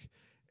Facebook.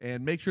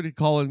 And make sure to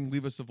call and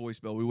leave us a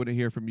voicemail. We want to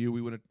hear from you.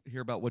 We want to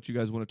hear about what you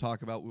guys want to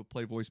talk about. We'll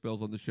play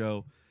voicemails on the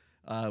show.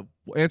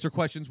 We'll answer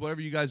questions, whatever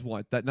you guys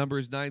want. That number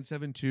is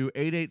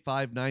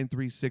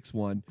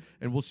 972-885-9361.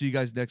 And we'll see you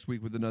guys next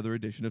week with another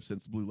edition of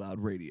Sensibly Loud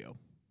Radio.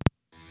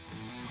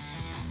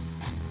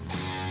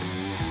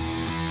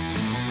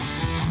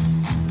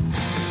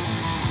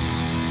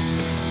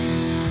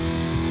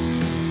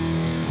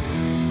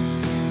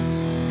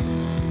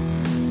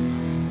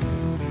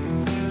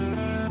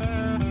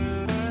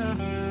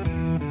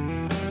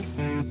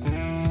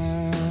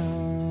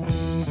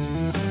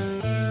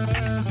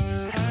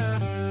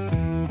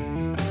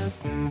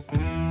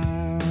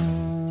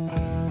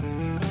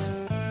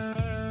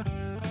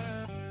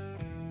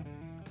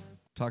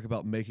 Talk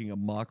about making a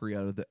mockery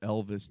out of the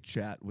Elvis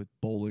chat with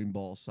bowling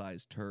ball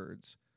sized turds.